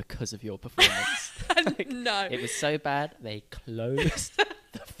short-lived because of your performance. No. It was so bad, they closed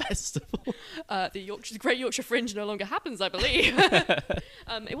the festival. The Great Yorkshire Fringe no longer happens, I believe.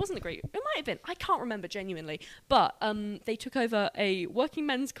 It wasn't the Great... It might have been. I can't remember genuinely. But they took over a working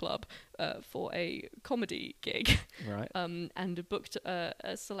men's club for a comedy gig. Right. And booked a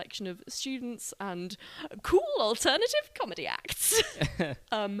selection of students and cool alternative comedy acts.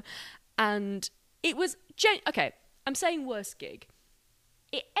 And it was... okay, I'm saying worst gig.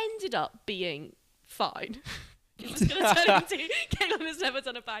 It ended up being fine. It was going to turn into Caitlin has never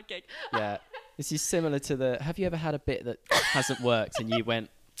done a bad gig. Yeah. This is similar to the... Have you ever had a bit that hasn't worked and you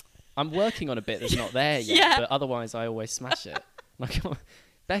went, I'm working on a bit that's not there yet, but otherwise I always smash it. Like,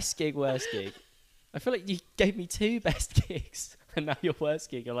 best gig, worst gig. I feel like you gave me 2 best gigs and now your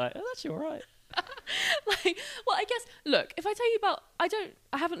worst gig, you're like, oh, that's all right. Well, I guess, look, if I tell you about...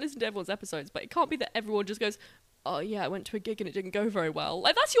 I haven't listened to everyone's episodes, but it can't be that everyone just goes... Oh yeah, I went to a gig and it didn't go very well.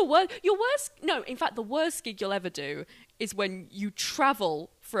 Like, that's your worst. No, in fact, the worst gig you'll ever do is when you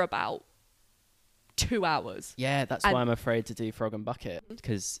travel for about 2 hours. Yeah, that's why I'm afraid to do Frog and Bucket,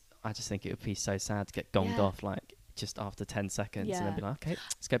 because I just think it would be so sad to get gonged off like just after 10 seconds and then be like, okay,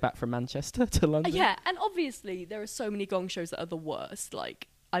 let's go back from Manchester to London. Yeah, and obviously there are so many gong shows that are the worst. Like,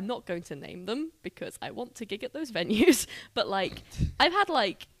 I'm not going to name them because I want to gig at those venues. But like, I've had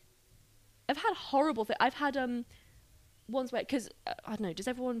horrible things. I've had ones where, because I don't know, does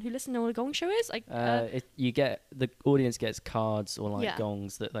everyone who listens know what a gong show is? Like, you get, the audience gets cards or like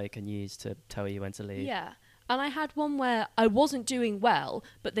gongs that they can use to tell you when to leave. Yeah, and I had one where I wasn't doing well,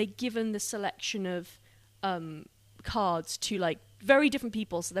 but they'd given the selection of cards to like very different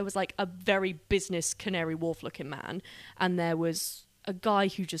people. So there was like a very business Canary Wharf looking man, and there was a guy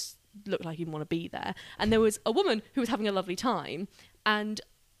who just looked like he didn't want to be there, and there was a woman who was having a lovely time, and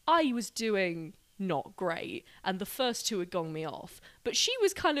I was doing not great, and the first 2 had gonged me off, but she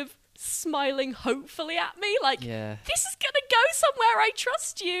was kind of smiling hopefully at me, like, this is gonna go somewhere, I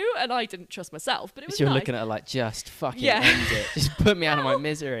trust you, and I didn't trust myself, but it was you're nice. Looking at her like, just fucking end it, just put me out of my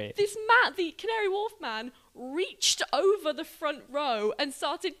misery. This the Canary Wharf man, reached over the front row and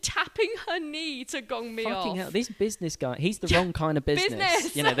started tapping her knee to gong me off. Hell, this business guy, he's the wrong kind of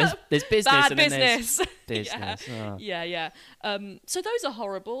business. You know, there's business bad and business. Then there's business. Yeah. So those are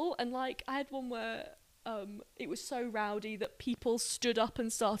horrible, and like I had one where it was so rowdy that people stood up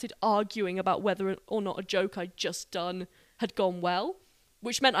and started arguing about whether or not a joke I'd just done had gone well,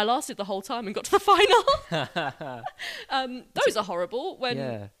 which meant I lasted the whole time and got to the final. Those are horrible.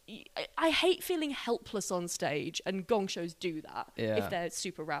 When I hate feeling helpless on stage, and gong shows do that if they're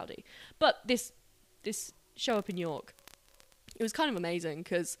super rowdy. But this show up in York, it was kind of amazing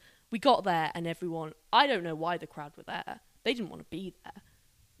because we got there and everyone, I don't know why the crowd were there. They didn't want to be there.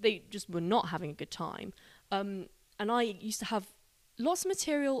 They just were not having a good time. And I used to have lots of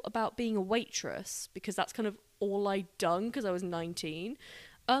material about being a waitress because that's kind of all I'd done because I was 19.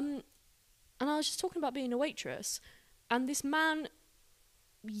 And I was just talking about being a waitress, and this man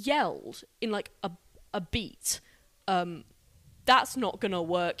yelled in like a beat, that's not gonna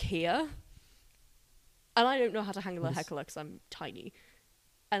work here. And I don't know how to handle a heckler because I'm tiny,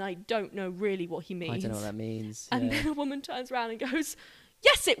 and I don't know really what he means. I don't know what that means. And then a woman turns around and goes,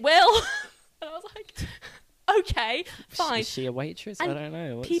 yes, it will. And I was like, okay, fine. Is she a waitress? And I don't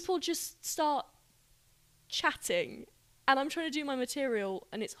know. People just start chatting, and I'm trying to do my material,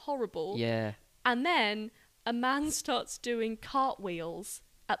 and it's horrible. Yeah. And then a man starts doing cartwheels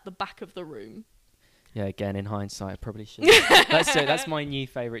at the back of the room. Yeah, again, in hindsight, I probably should. That's my new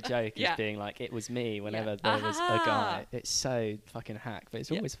favourite joke, is being like, it was me whenever there was a guy. It's so fucking hack, but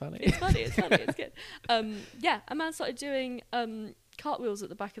it's always funny. It's funny, it's good. A man started doing cartwheels at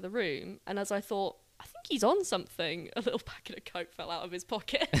the back of the room, and as I thought, I think he's on something, a little packet of Coke fell out of his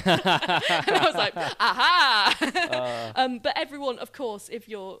pocket. And I was like, aha! But everyone, of course, if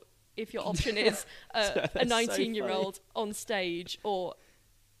your option is a 19-year-old so on stage or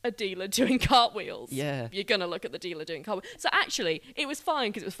a dealer doing cartwheels, you're gonna look at the dealer doing cartwheels. So actually, it was fine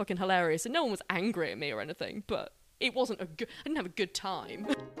because it was fucking hilarious, and no one was angry at me or anything. But it wasn't I didn't have a good time.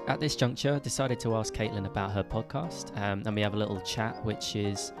 At this juncture, I decided to ask Caitlin about her podcast, and we have a little chat, which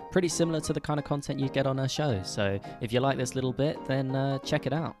is pretty similar to the kind of content you get on her show. So if you like this little bit, then check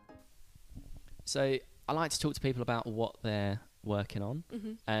it out. So I like to talk to people about what they're working on.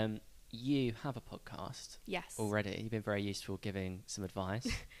 You have a podcast. Yes. Already. You've been very useful giving some advice.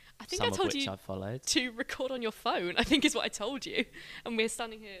 I think some I told of which you I've followed. To record on your phone, I think is what I told you. And we're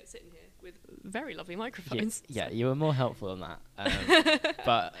sitting here with very lovely microphones. Yeah, you were more helpful than that.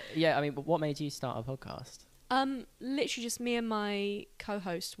 But yeah, I mean, what made you start a podcast? Literally just me and my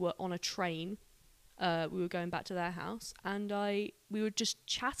co-host were on a train. We were going back to their house, and we were just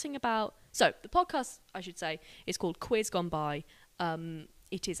chatting about... So, the podcast, I should say, is called Queers Gone By.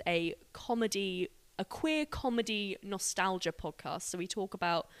 It is a queer comedy nostalgia podcast. So we talk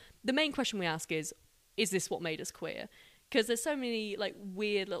about... The main question we ask is this what made us queer? Because there's so many, like,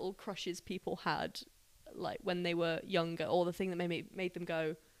 weird little crushes people had, like, when they were younger, or the thing that made them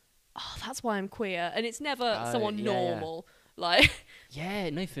go, oh, that's why I'm queer. And it's never someone normal. Yeah. Like, yeah,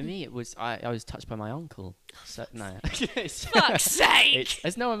 no, for me it was I was touched by my uncle. So no, fuck's sake!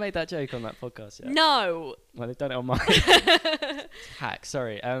 Has no one made that joke on that podcast yet? No. Well, they've done it on mine. Hack.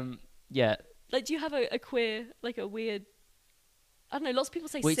 Sorry. Yeah. Like, do you have a queer, like a weird? I don't know. Lots of people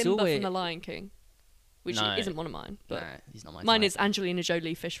say Simba from The Lion King, which isn't one of mine. But he's not mine. Mine is Angelina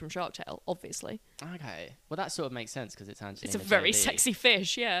Jolie fish from Shark Tale, obviously. Okay. Well, that sort of makes sense because it's Angelina. It's a very sexy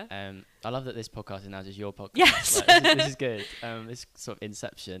fish, yeah. I love that this podcast is now just your podcast. Yes. Like, this is good. This sort of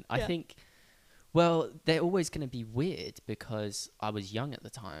inception. I think. Well, they're always going to be weird because I was young at the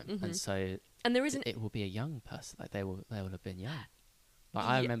time, and so there isn't. It will be a young person. Like they will have been young. Like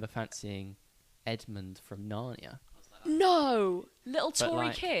I remember fancying Edmund from Narnia. No, little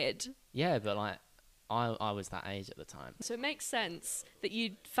Tory kid. Yeah, but like I was that age at the time. So it makes sense that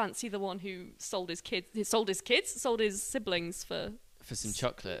you'd fancy the one who sold his siblings for some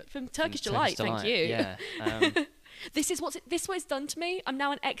chocolate. From Turkish Delight, thank you. Yeah. This is what it's done to me. I'm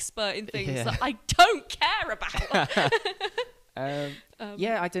now an expert in things that I don't care about.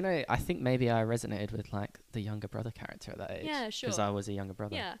 Yeah, I don't know. I think maybe I resonated with like the younger brother character at that age. Yeah, sure. Because I was a younger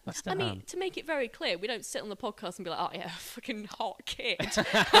brother. Yeah. I mean, to make it very clear, we don't sit on the podcast and be like, oh yeah, fucking hot kid.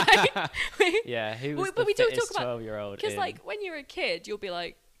 Yeah, who was but the we do fittest talk about 12-year-old? Because like when you're a kid, you'll be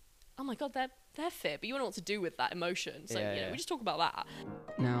like, oh my god, they're fit, but you don't know what to do with that emotion. So we just talk about that.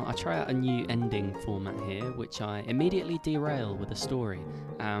 Now, I try out a new ending format here, which I immediately derail with a story.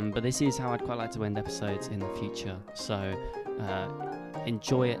 But this is how I'd quite like to end episodes in the future. So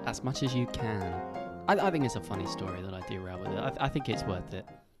enjoy it as much as you can. I think it's a funny story that I derail with it. I think it's worth it.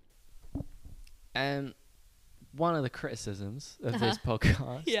 One of the criticisms of this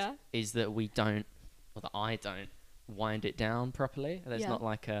podcast is that I don't wind it down properly. There's not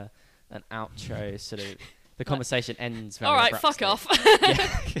like an outro sort of... The conversation ends very abruptly. All right, fuck off.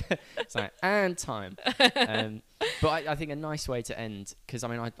 It's like, and time. But I think a nice way to end, because I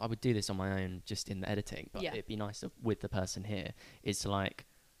mean, I would do this on my own just in the editing, but it'd be nice with the person here, is to like,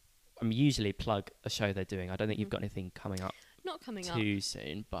 usually plug a show they're doing. I don't think you've got anything coming up. Not coming too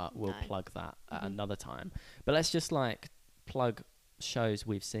soon, but we'll plug that at another time. But let's just like plug shows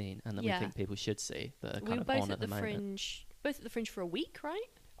we've seen and that we think people should see that are kind of on at the moment. Both at the Fringe for a week, right?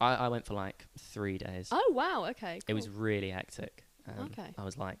 I went for like 3 days. Oh wow, okay. Cool. It was really hectic. Okay. I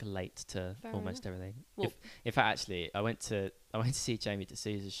was like late to almost everything. Well, in fact, actually, I went to see Jamie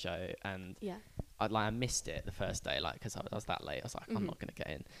D'Souza's show, and I missed it the first day, like because I was that late. I was like, I'm not gonna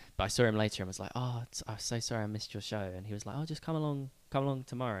get in. But I saw him later and was like, oh, I'm so sorry I missed your show. And he was like, oh, just come along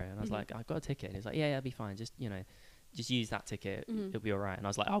tomorrow. And I was like, I've got a ticket. And he was like, yeah, it'll be fine. Just just use that ticket. It'll be all right. And I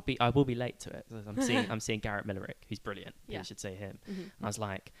was like, I will be late to it. I'm seeing Garrett Millerick, who's brilliant. You should see him. And I was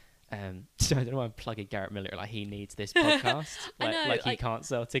like. So I don't know why I'm plugging Garrett Miller. Like he needs this podcast. Like he can't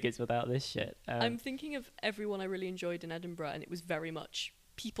sell tickets without this shit. I'm thinking of everyone I really enjoyed in Edinburgh, and it was very much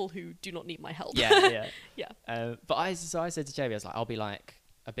people who do not need my help. Yeah. But I said to Jamie, I was like, I'll be like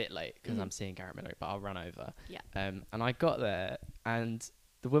a bit late because I'm seeing Garrett Miller, but I'll run over. Yeah. And I got there, and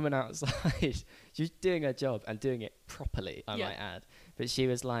the woman outside, she was doing her job and doing it properly, I might add. But she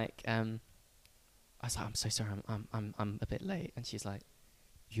was like, I was like, I'm so sorry, I'm a bit late, and she's like,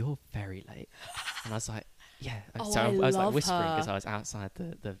 you're very late. And I was like, yeah. So I was like whispering because I was outside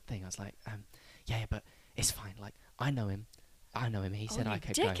the thing. I was like, yeah, but it's fine. Like, I know him. He said I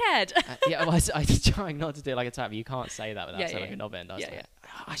kept going. Dickhead. I was trying not to do it like a type. You can't say that without sounding like a knob end. I was like,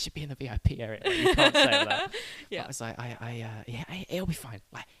 I should be in the VIP area. Like, you can't say that. But I was like, it'll be fine.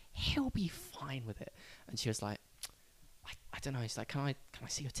 Like, he'll be fine with it. And she was like, I don't know. She's like, can I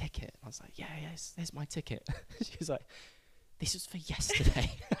see your ticket? And I was like, yeah, there's my ticket. She was like, this was for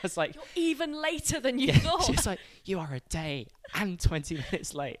yesterday. I was like... You're even later than you thought. She's like, you are a day and 20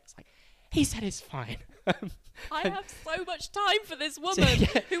 minutes late. It's like, he said it's fine. I have so much time for this woman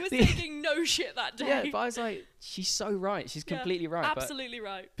who was taking no shit that day. Yeah, but I was like, she's so right. She's completely right. Absolutely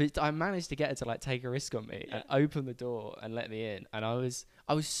right. But I managed to get her to like take a risk on me and open the door and let me in. And I was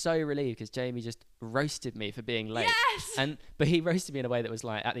so relieved because Jamie just roasted me for being late. Yes! But he roasted me in a way that was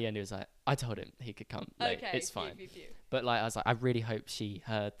like, at the end, he was like, I told him he could come late. Okay, it's fine. Phew. But like, I was like, I really hope she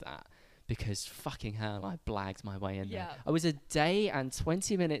heard that. Because fucking hell, I blagged my way in there. I was a day and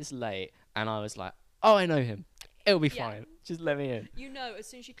 20 minutes late, and I was like, oh, I know him. It'll be fine. Just let me in. You know, as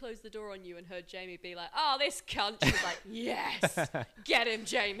soon as she closed the door on you and heard Jamie be like, oh, this cunt, she was like, yes, get him,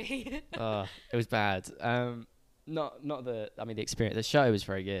 Jamie. Oh, it was bad. The experience. The show was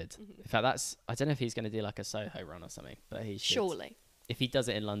very good. Mm-hmm. In fact, I don't know if he's going to do like a Soho run or something, but he should. Surely. If he does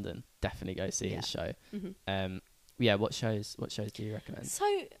it in London, definitely go see his show. Mm-hmm. What shows do you recommend? So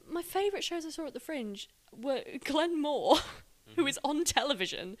my favourite shows I saw at the Fringe were Glenn Moore, who is on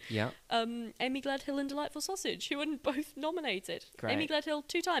television. Yeah. Amy Gledhill and Delightful Sausage, who were both nominated. Great. Amy Gledhill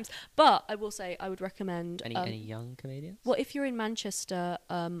 2 times. But I will say I would recommend... Any young comedians? Well, if you're in Manchester,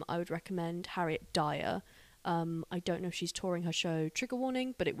 I would recommend Harriet Dyer. I don't know if she's touring her show Trigger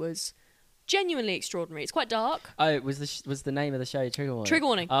Warning, but it was... genuinely extraordinary. It's quite dark. Oh, was the name of the show Trigger Warning? Trigger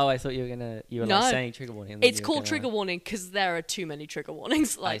Warning. Oh, I thought you were like saying Trigger Warning. It's called Trigger Warning because there are too many trigger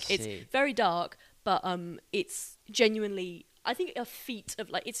warnings. Like, it's very dark, but it's genuinely, I think, a feat of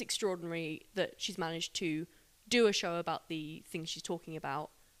like, it's extraordinary that she's managed to do a show about the things she's talking about,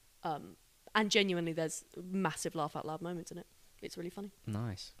 and genuinely there's massive laugh out loud moments in it. It's really funny.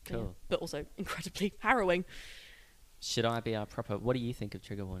 Nice, cool, yeah, but also incredibly harrowing. Should I be our proper? What do you think of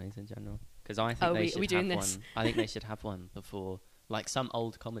trigger warnings in general? Because I think they should have one. I think they should have one before, like some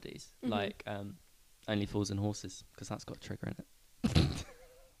old comedies, like Only Fools and Horses, because that's got a trigger in it.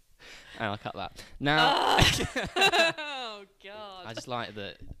 And I'll cut that. Now, oh god! I just like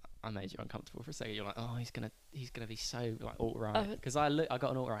that I made you uncomfortable for a second. You're like, oh, he's gonna be so like alt-right, because I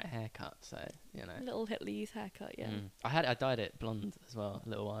got an alt-right haircut, so you know. Little Hitler Youth haircut, yeah. I dyed it blonde as well a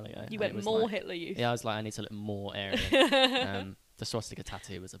little while ago. You went more like, Hitler Youth. Yeah, I was like, I need to look more Aryan. The swastika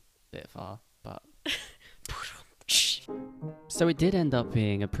tattoo was a bit far, but. So it did end up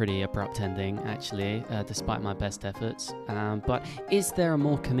being a pretty abrupt ending, actually, despite my best efforts. But is there a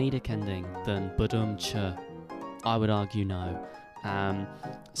more comedic ending than Badum-cha? I would argue no.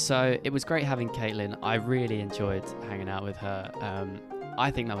 So it was great having Caitlin. I really enjoyed hanging out with her. I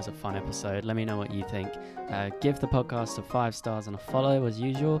think that was a fun episode. Let me know what you think. Give the podcast a 5 stars and a follow as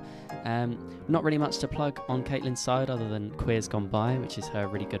usual. Not really much to plug on Caitlin's side other than Queers Gone By, which is her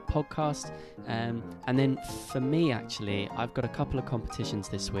really good podcast. And then for me, actually, I've got a couple of competitions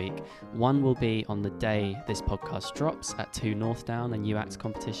this week. One will be on the day this podcast drops at 2 North Down, a new acts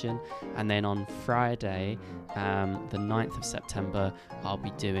competition. And then on Friday, the 9th of September, I'll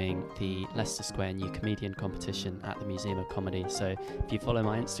be doing the Leicester Square New Comedian competition at the Museum of Comedy. So if you follow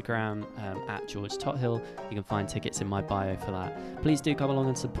my Instagram at George Tothill, you can find tickets in my bio for that. Please do come along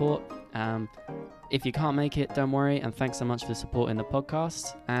and support. If you can't make it, don't worry, and thanks so much for supporting the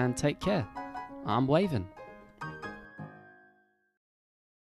podcast, and take care. I'm waving.